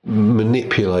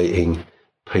manipulating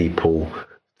people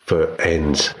for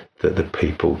ends that the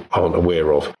people aren't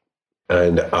aware of.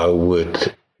 And I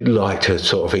would like to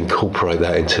sort of incorporate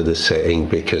that into the setting,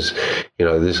 because,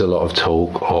 there's a lot of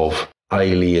talk of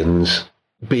aliens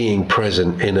being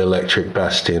present in Electric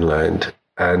Bastion Land.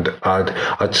 And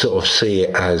I'd sort of see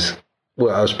it as,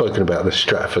 well, I've spoken about the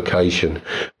stratification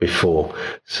before.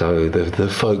 So the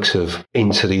folks of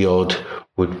Into the Odd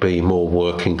would be more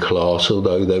working class,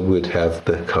 although they would have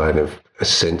the kind of a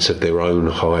sense of their own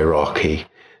hierarchy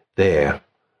there,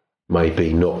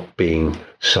 maybe not being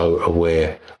so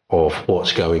aware of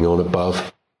what's going on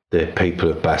above. The people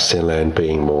of Bastion Land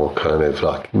being more kind of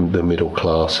like the middle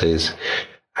classes,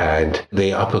 and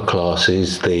the upper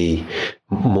classes, the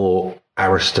more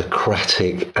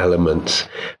aristocratic elements,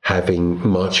 having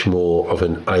much more of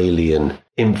an alien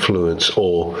influence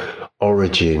or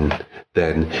origin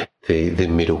than the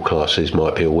middle classes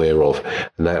might be aware of.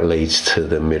 And that leads to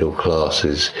the middle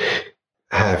classes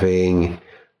having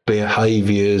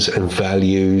behaviours and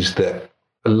values that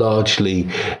are largely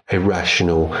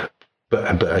irrational,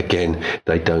 but again,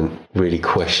 they don't really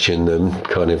question them.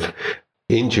 Kind of,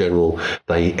 in general,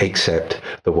 they accept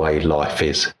the way life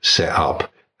is set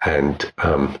up, and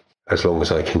as long as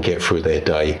they can get through their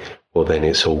day, well, then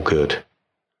it's all good.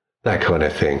 That kind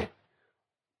of thing.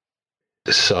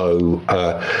 So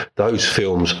those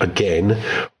films, again,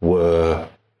 were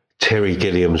Terry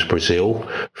Gilliam's Brazil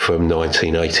from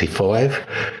 1985,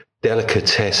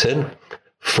 Delicatessen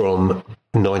from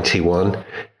 91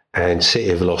 and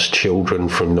City of Lost Children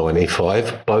from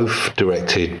 95, both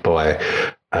directed by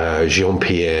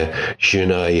Jean-Pierre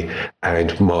Jeunet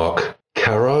and Marc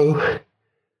Caro,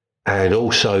 and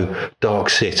also Dark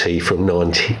City from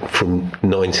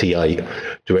 98,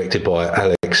 directed by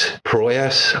Alex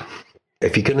Proyas.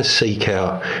 If you're going to seek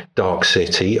out Dark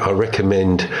City, I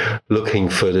recommend looking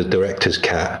for the director's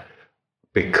cut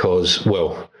because,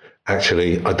 well,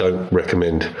 actually, I don't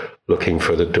recommend looking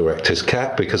for the director's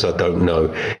cat because I don't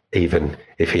know even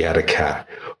if he had a cat.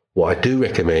 What I do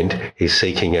recommend is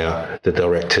seeking out the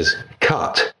director's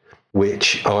cut,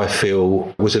 which I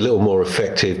feel was a little more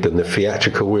effective than the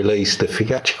theatrical release. The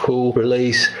theatrical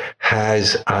release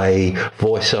has a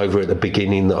voiceover at the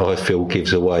beginning that I feel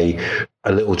gives away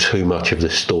a little too much of the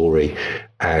story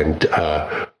and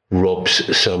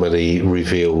robs some of the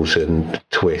reveals and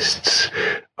twists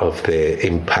of their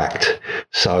impact.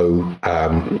 So,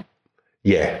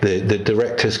 the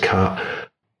director's cut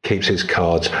keeps its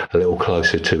cards a little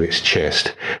closer to its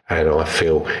chest and I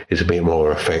feel is a bit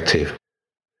more effective.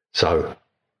 So,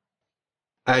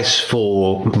 as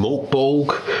for Morkborg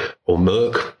or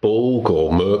Merkborg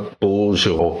or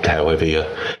Merkborg or however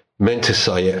you're meant to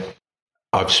say it,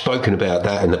 I've spoken about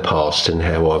that in the past and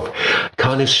how I've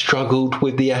kind of struggled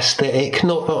with the aesthetic.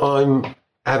 Not that I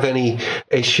have any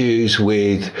issues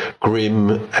with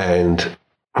grim and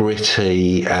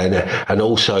gritty, and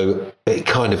also it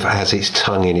kind of has its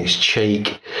tongue in its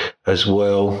cheek as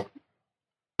well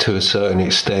to a certain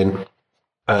extent.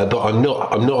 But I'm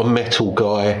not a metal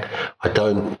guy. I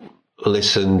don't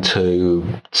listen to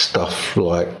stuff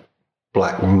like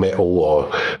black metal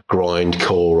or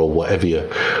grindcore or whatever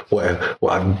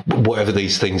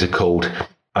these things are called.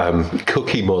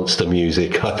 Cookie Monster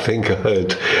music. I think I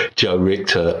heard Joe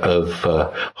Richter of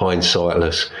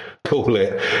Hindsightless call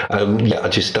it. I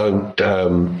just don't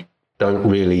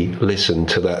really listen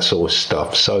to that sort of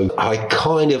stuff. So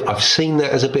I've seen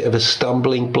that as a bit of a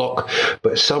stumbling block,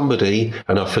 but somebody,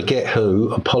 and I forget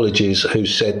who, apologies who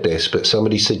said this, but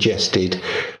somebody suggested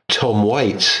Tom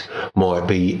Waits might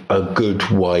be a good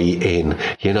way in.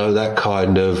 You know, that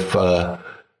kind of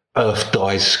Earth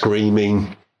Dies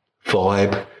Screaming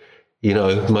vibe. You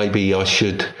know, maybe I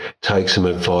should take some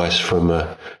advice from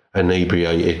a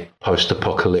inebriated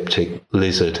post-apocalyptic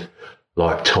lizard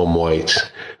like Tom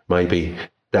Waits. Maybe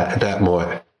that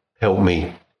might help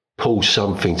me pull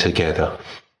something together.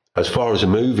 As far as the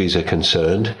movies are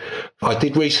concerned, I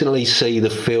did recently see the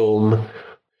film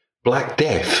Black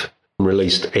Death,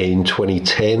 released in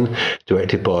 2010,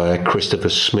 directed by Christopher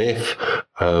Smith,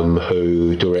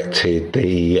 who directed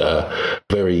the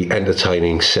very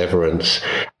entertaining Severance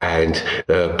and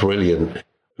brilliant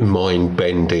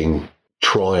mind-bending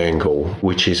Triangle,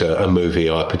 which is a movie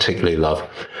I particularly love.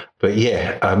 But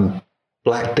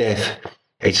Black Death,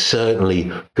 it's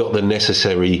certainly got the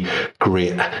necessary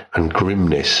grit and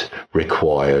grimness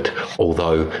required,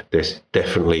 although there's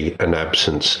definitely an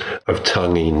absence of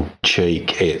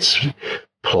tongue-in-cheek. It's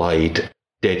played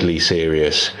deadly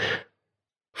serious.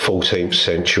 14th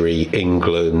century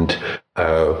England,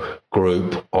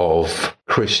 group of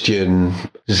Christian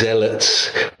zealots,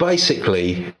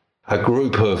 basically a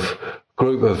group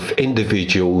of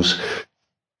individuals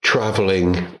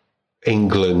travelling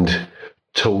England,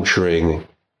 torturing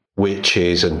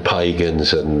witches and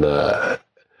pagans, and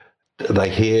they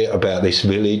hear about this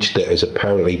village that has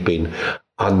apparently been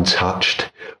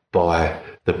untouched by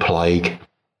the plague,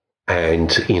 and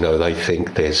they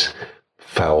think there's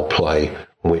foul play,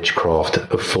 witchcraft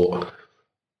afoot,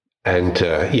 and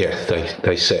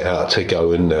they set out to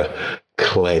go and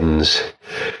cleanse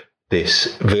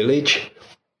this village.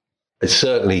 I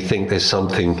certainly think there's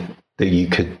something that you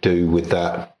could do with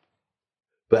that.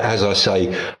 But as I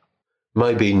say,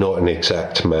 maybe not an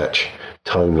exact match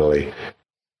tonally.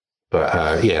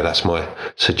 But that's my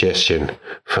suggestion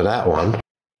for that one.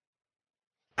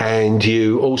 And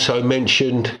you also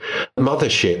mentioned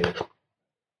Mothership.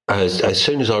 As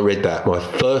soon as I read that, my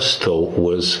first thought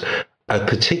was a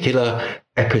particular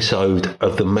episode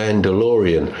of The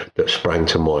Mandalorian that sprang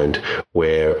to mind,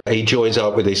 where he joins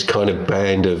up with this kind of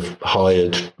band of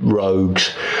hired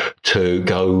rogues to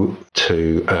go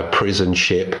to a prison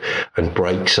ship and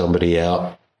break somebody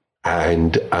out.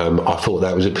 And I thought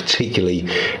that was a particularly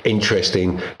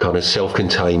interesting kind of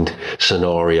self-contained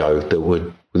scenario that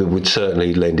would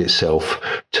certainly lend itself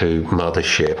to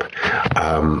Mothership.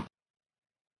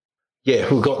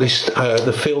 We've got this,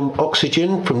 the film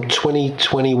Oxygen from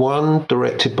 2021,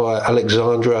 directed by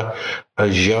Alexandra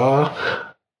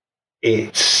Ajar.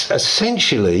 It's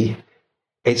essentially,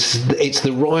 it's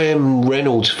the Ryan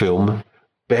Reynolds film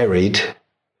Buried,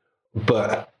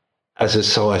 but as a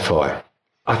sci-fi.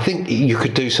 I think you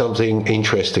could do something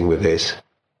interesting with this.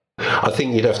 I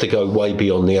think you'd have to go way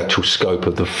beyond the actual scope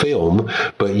of the film,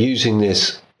 but using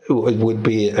this would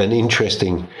be an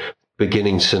interesting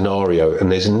beginning scenario.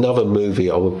 And there's another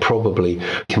movie I would probably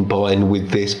combine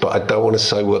with this, but I don't want to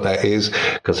say what that is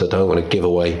because I don't want to give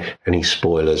away any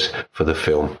spoilers for the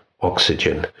film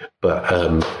Oxygen. But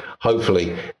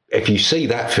hopefully, if you see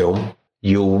that film,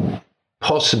 you'll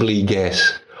possibly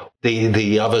guess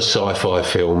the other sci-fi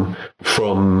film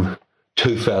from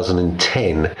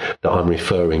 2010 that I'm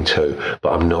referring to,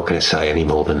 but I'm not going to say any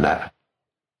more than that.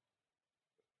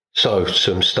 So,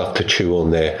 some stuff to chew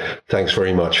on there. Thanks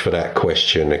very much for that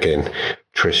question again,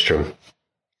 Tristram.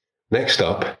 Next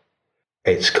up,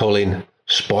 it's Colin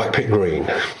Spikepick Green.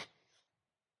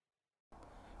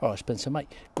 All right, Spencer, mate,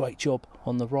 great job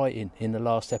on the writing in the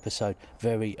last episode.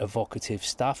 Very evocative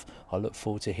stuff. I look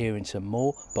forward to hearing some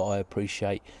more, but I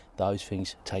appreciate those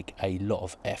things take a lot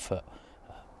of effort.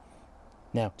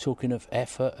 Now, talking of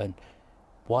effort and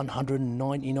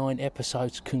 199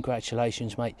 episodes,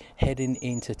 congratulations, mate, heading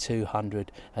into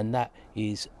 200, and that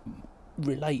is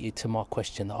related to my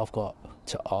question that I've got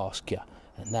to ask you,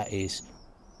 and that is,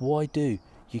 why do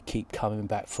you keep coming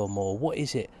back for more? What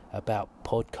is it about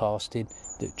podcasting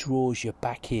that draws you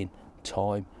back in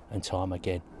time and time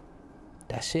again?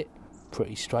 That's it.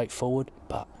 Pretty straightforward,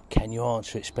 but can you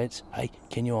answer it, Spence? Hey,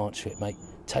 can you answer it, mate?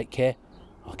 Take care.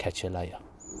 I'll catch you later.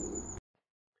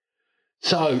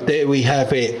 So there we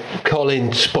have it, Colin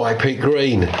Spikepick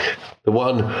Green, the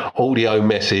one audio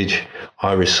message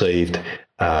I received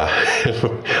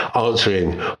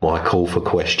answering my call for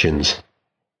questions.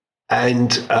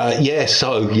 And why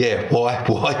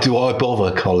do I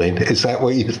bother, Colin? Is that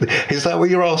what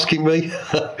you're asking me?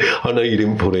 I know you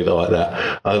didn't put it like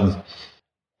that.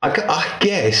 I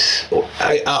guess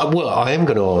I am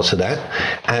going to answer that,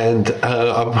 and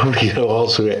I'm probably going to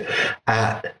answer it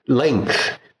at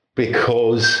length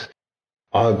because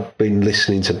I've been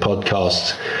listening to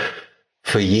podcasts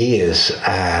for years,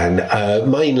 and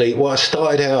mainly, I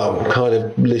started out kind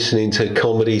of listening to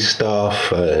comedy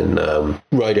stuff and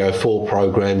Radio 4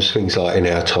 programs, things like In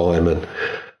Our Time, and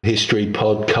history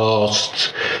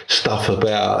podcasts, stuff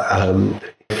about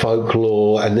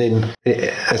folklore, and then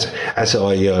as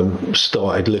I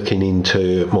started looking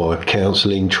into my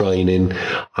counselling training,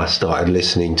 I started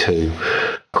listening to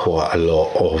quite a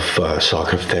lot of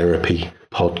psychotherapy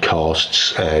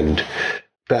podcasts and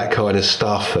that kind of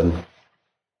stuff, and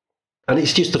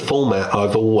it's just a format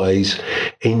I've always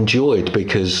enjoyed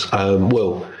because,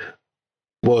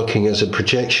 working as a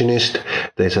projectionist,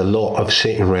 there's a lot of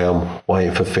sitting around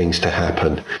waiting for things to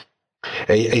happen.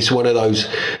 It's one of those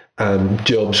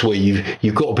jobs where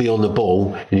you've got to be on the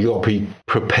ball and you've got to be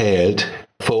prepared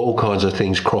for all kinds of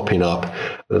things cropping up.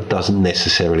 That doesn't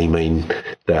necessarily mean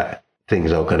that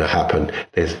things are going to happen.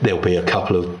 There'll be a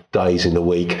couple of days in the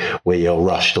week where you're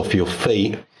rushed off your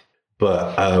feet,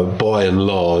 but by and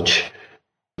large,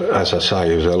 as I say,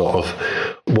 there's a lot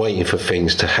of waiting for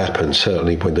things to happen,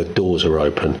 certainly when the doors are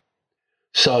open.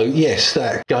 So, yes,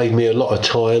 that gave me a lot of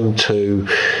time to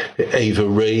either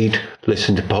read,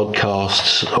 listen to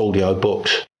podcasts, audio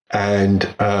books, and,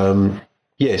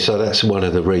 so that's one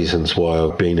of the reasons why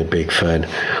I've been a big fan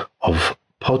of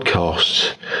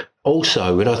podcasts.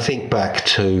 Also, when I think back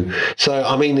to,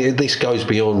 this goes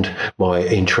beyond my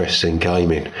interest in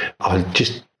gaming. I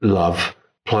just love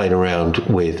playing around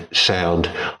with sound.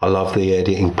 I love the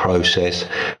editing process.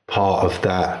 Part of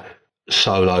that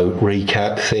solo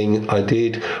recap thing I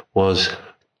did was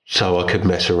so I could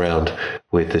mess around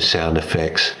with the sound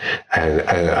effects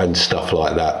and stuff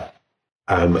like that.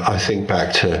 I think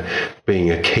back to being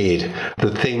a kid.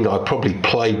 The thing I probably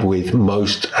played with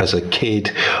most as a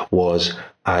kid was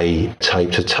a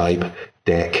tape-to-tape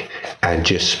deck and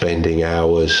just spending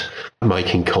hours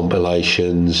making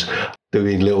compilations,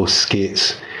 doing little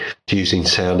skits, using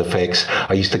sound effects.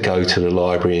 I used to go to the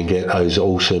library and get those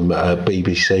awesome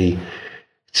BBC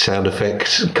sound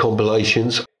effects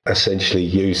compilations, essentially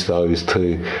use those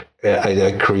to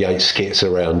create skits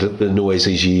around the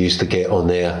noises you used to get on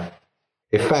there.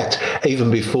 In fact, even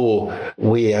before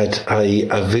we had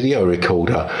a video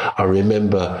recorder, I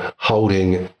remember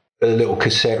holding a little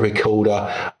cassette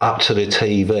recorder up to the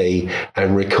TV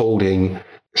and recording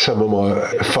some of my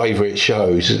favourite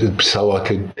shows so I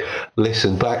could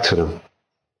listen back to them.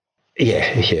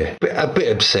 Yeah, a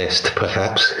bit obsessed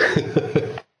perhaps.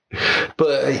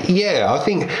 But yeah, I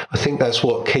think that's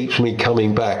what keeps me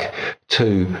coming back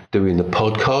to doing the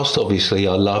podcast. Obviously,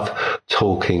 I love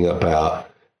talking about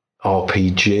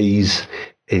RPGs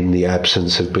in the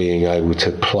absence of being able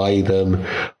to play them.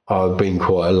 I've been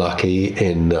quite lucky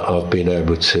in that I've been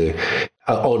able to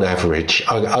on average.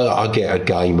 I get a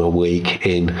game a week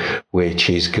in, which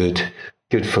is good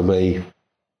for me.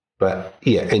 But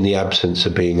yeah, in the absence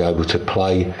of being able to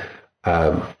play,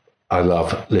 I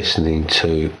love listening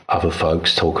to other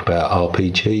folks talk about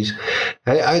RPGs.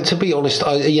 And to be honest,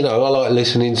 I like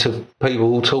listening to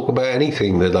people talk about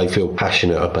anything that they feel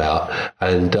passionate about.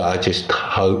 And I just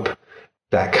hope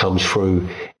that comes through,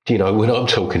 when I'm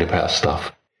talking about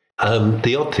stuff.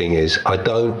 The odd thing is, I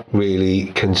don't really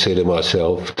consider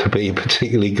myself to be a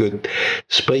particularly good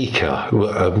speaker,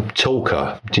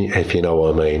 talker, if you know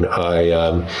what I mean.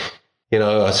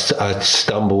 I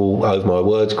stumble over my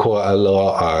words quite a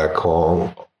lot.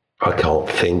 I can't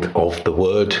think of the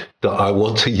word that I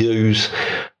want to use,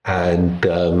 and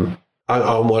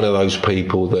I'm one of those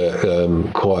people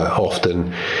that quite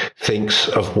often thinks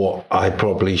of what I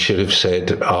probably should have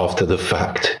said after the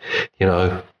fact.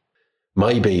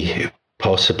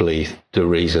 Possibly the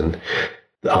reason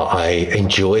that I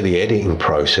enjoy the editing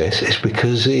process is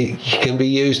because it can be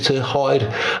used to hide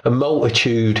a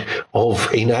multitude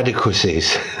of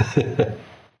inadequacies.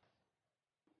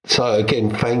 So again,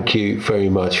 thank you very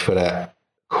much for that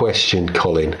question,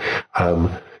 Colin.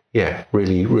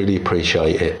 Really, really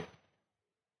appreciate it.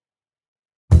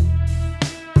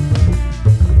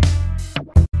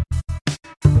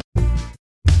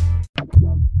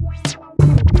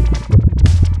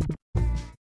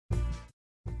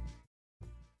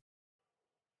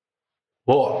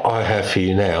 What I have for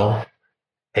you now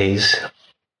is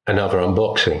another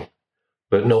unboxing,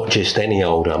 but not just any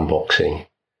old unboxing.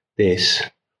 This,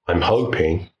 I'm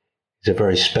hoping, is a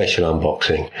very special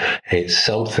unboxing. It's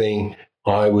something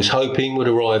I was hoping would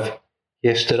arrive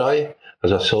yesterday,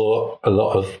 as I saw a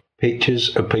lot of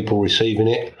pictures of people receiving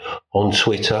it on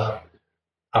Twitter,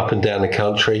 up and down the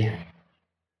country.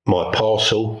 My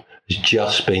parcel has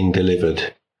just been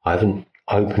delivered. I haven't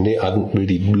opened it, I haven't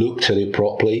really looked at it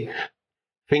properly.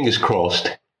 Fingers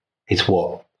crossed, it's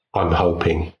what I'm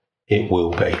hoping it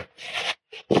will be.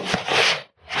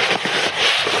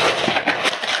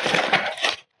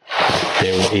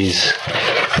 There it is.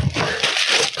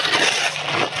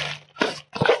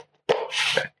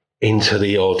 Into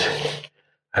the Odd.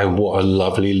 And what a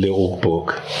lovely little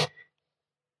book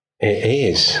it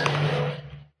is.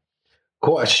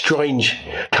 Quite a strange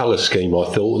colour scheme, I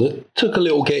thought. That took a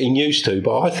little getting used to,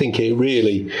 but I think it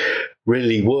really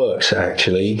works,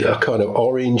 actually. A kind of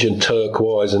orange and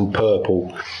turquoise and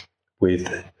purple with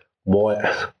white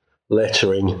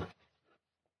lettering.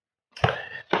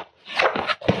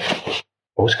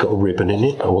 Oh, it's got a ribbon in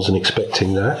it. I wasn't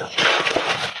expecting that.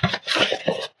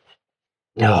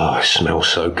 Oh, it smells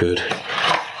so good.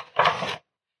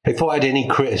 If I had any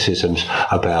criticisms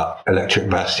about Electric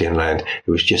Bastion Land,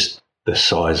 it was just the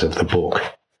size of the book.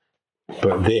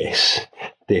 But this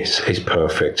is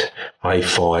perfect.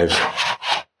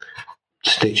 A5,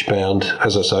 stitch bound,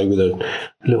 as I say, with a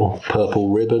little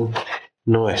purple ribbon.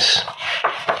 Nice.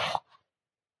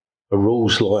 A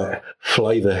rules-light,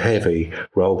 flavour-heavy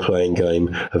role-playing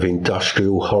game of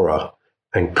industrial horror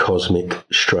and cosmic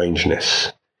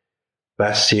strangeness.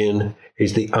 Bastion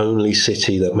is the only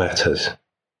city that matters.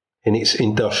 In its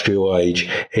industrial age,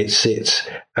 it sits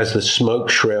as the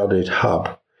smoke-shrouded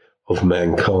hub of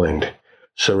mankind,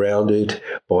 surrounded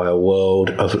by a world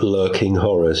of lurking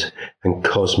horrors and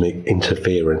cosmic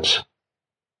interference.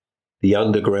 The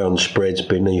underground spreads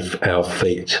beneath our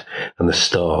feet and the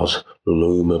stars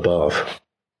loom above.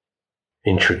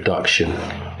 Introduction.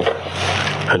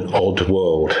 An odd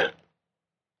world.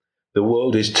 The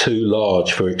world is too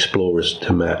large for explorers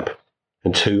to map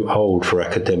and too old for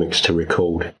academics to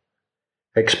record.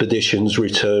 Expeditions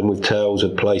return with tales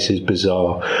of places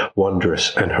bizarre,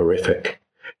 wondrous and horrific.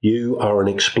 You are an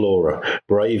explorer,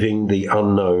 braving the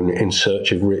unknown in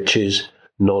search of riches,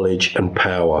 knowledge and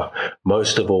power.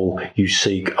 Most of all, you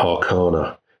seek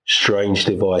arcana, strange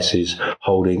devices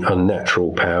holding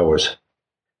unnatural powers.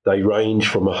 They range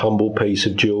from a humble piece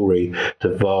of jewellery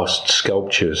to vast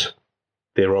sculptures.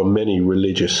 There are many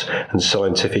religious and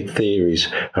scientific theories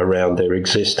around their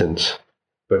existence,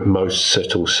 but most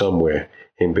settle somewhere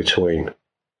in between.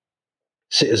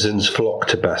 Citizens flock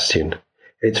to Bastion.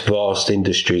 Its vast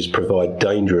industries provide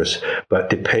dangerous but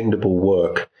dependable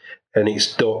work, and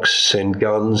its docks send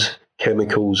guns,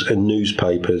 chemicals and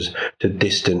newspapers to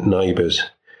distant neighbours.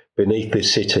 Beneath the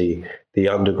city, the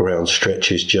underground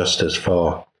stretches just as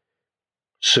far.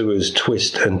 Sewers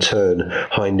twist and turn,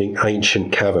 hiding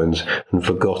ancient caverns and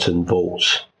forgotten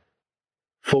vaults.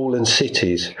 Fallen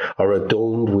cities are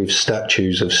adorned with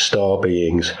statues of star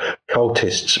beings.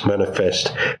 Cultists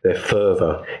manifest their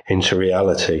fervour into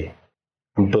reality,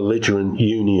 and belligerent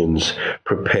unions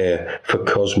prepare for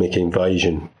cosmic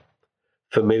invasion.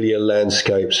 Familiar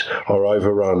landscapes are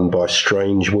overrun by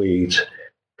strange weeds.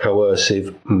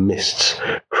 Coercive mists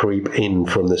creep in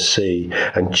from the sea,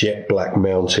 and jet-black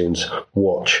mountains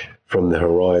watch from the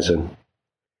horizon.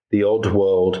 The odd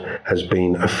world has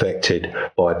been affected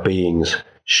by beings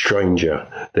stranger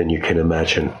than you can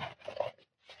imagine.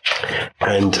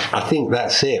 And I think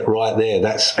that's it right there.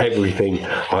 That's everything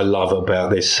I love about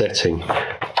this setting.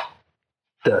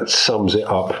 That sums it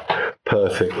up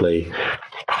perfectly.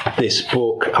 This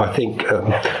book, I think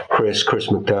Chris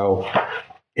McDowell,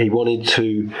 he wanted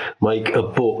to make a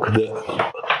book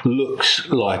that looks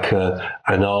like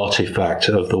an artifact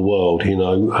of the world,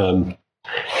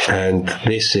 and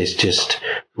this is just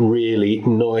really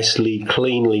nicely,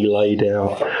 cleanly laid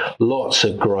out. Lots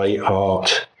of great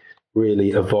art, really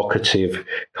evocative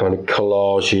kind of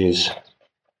collages.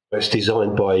 It's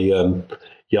designed by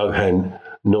Johan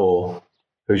Nohr,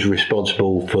 who's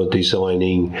responsible for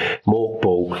designing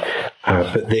Morkborg.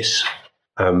 But this,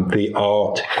 the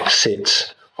art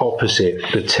sits opposite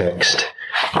the text.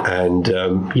 And,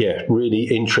 really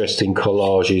interesting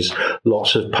collages,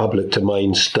 lots of public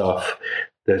domain stuff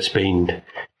that's been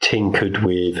tinkered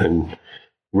with and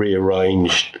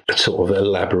rearranged, sort of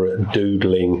elaborate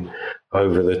doodling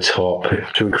over the top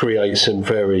to create some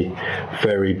very,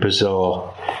 very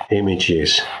bizarre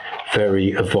images,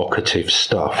 very evocative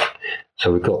stuff.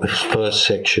 So we've got the first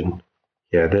section.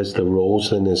 Yeah, there's the rules.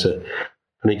 Then there's an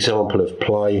example of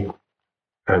play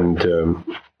and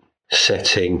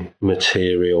setting,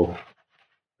 material,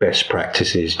 best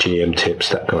practices, GM tips,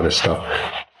 that kind of stuff.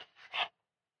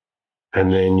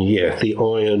 And then, the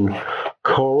Iron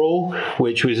Coral,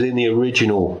 which was in the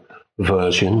original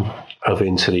version of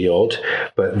Into the Odd,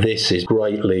 but this is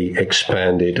greatly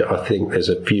expanded. I think there's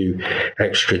a few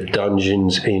extra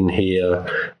dungeons in here,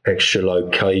 extra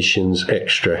locations,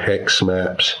 extra hex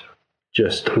maps,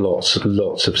 just lots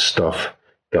of stuff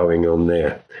going on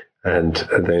there. And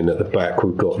then at the back,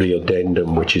 we've got the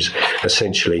addendum, which is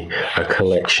essentially a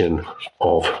collection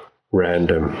of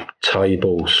random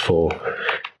tables for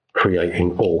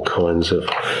creating all kinds of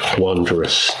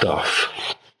wondrous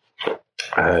stuff.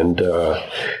 And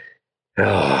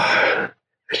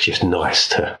it's just nice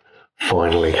to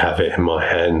finally have it in my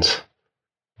hands.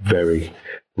 Very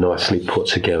nicely put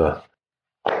together.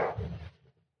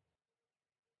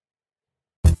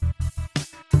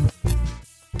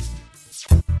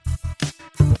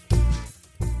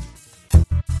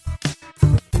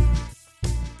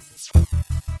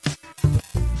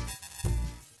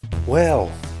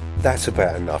 Well, that's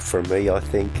about enough from me, I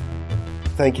think.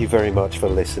 Thank you very much for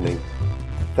listening.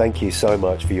 Thank you so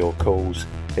much for your calls.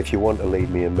 If you want to leave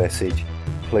me a message,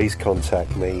 please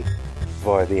contact me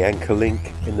via the Anchor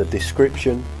link in the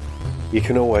description. You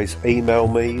can always email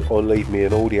me or leave me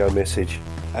an audio message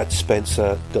at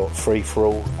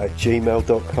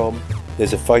spencer.freeforall@gmail.com.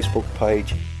 There's a Facebook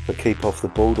page for Keep Off the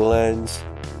Borderlands.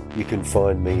 You can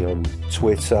find me on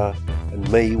Twitter and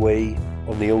MeWe,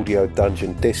 on the Audio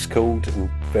Dungeon Discord and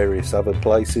various other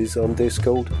places on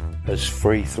Discord as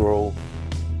Free Thrall.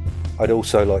 I'd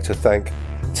also like to thank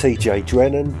TJ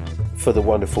Drennan for the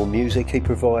wonderful music he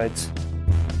provides.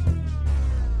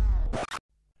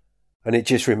 And it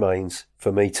just remains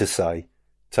for me to say,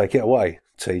 take it away,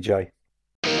 TJ.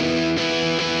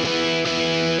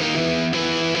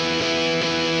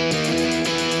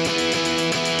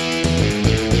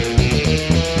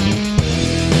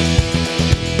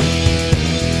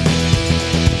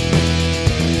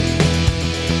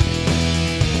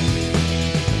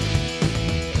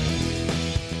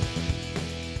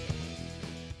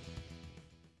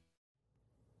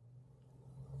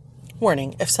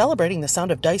 Warning, if celebrating the sound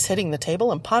of dice hitting the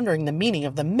table and pondering the meaning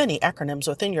of the many acronyms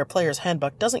within your player's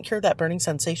handbook doesn't cure that burning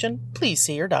sensation, please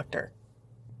see your doctor.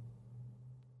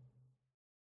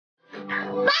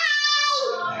 Bye!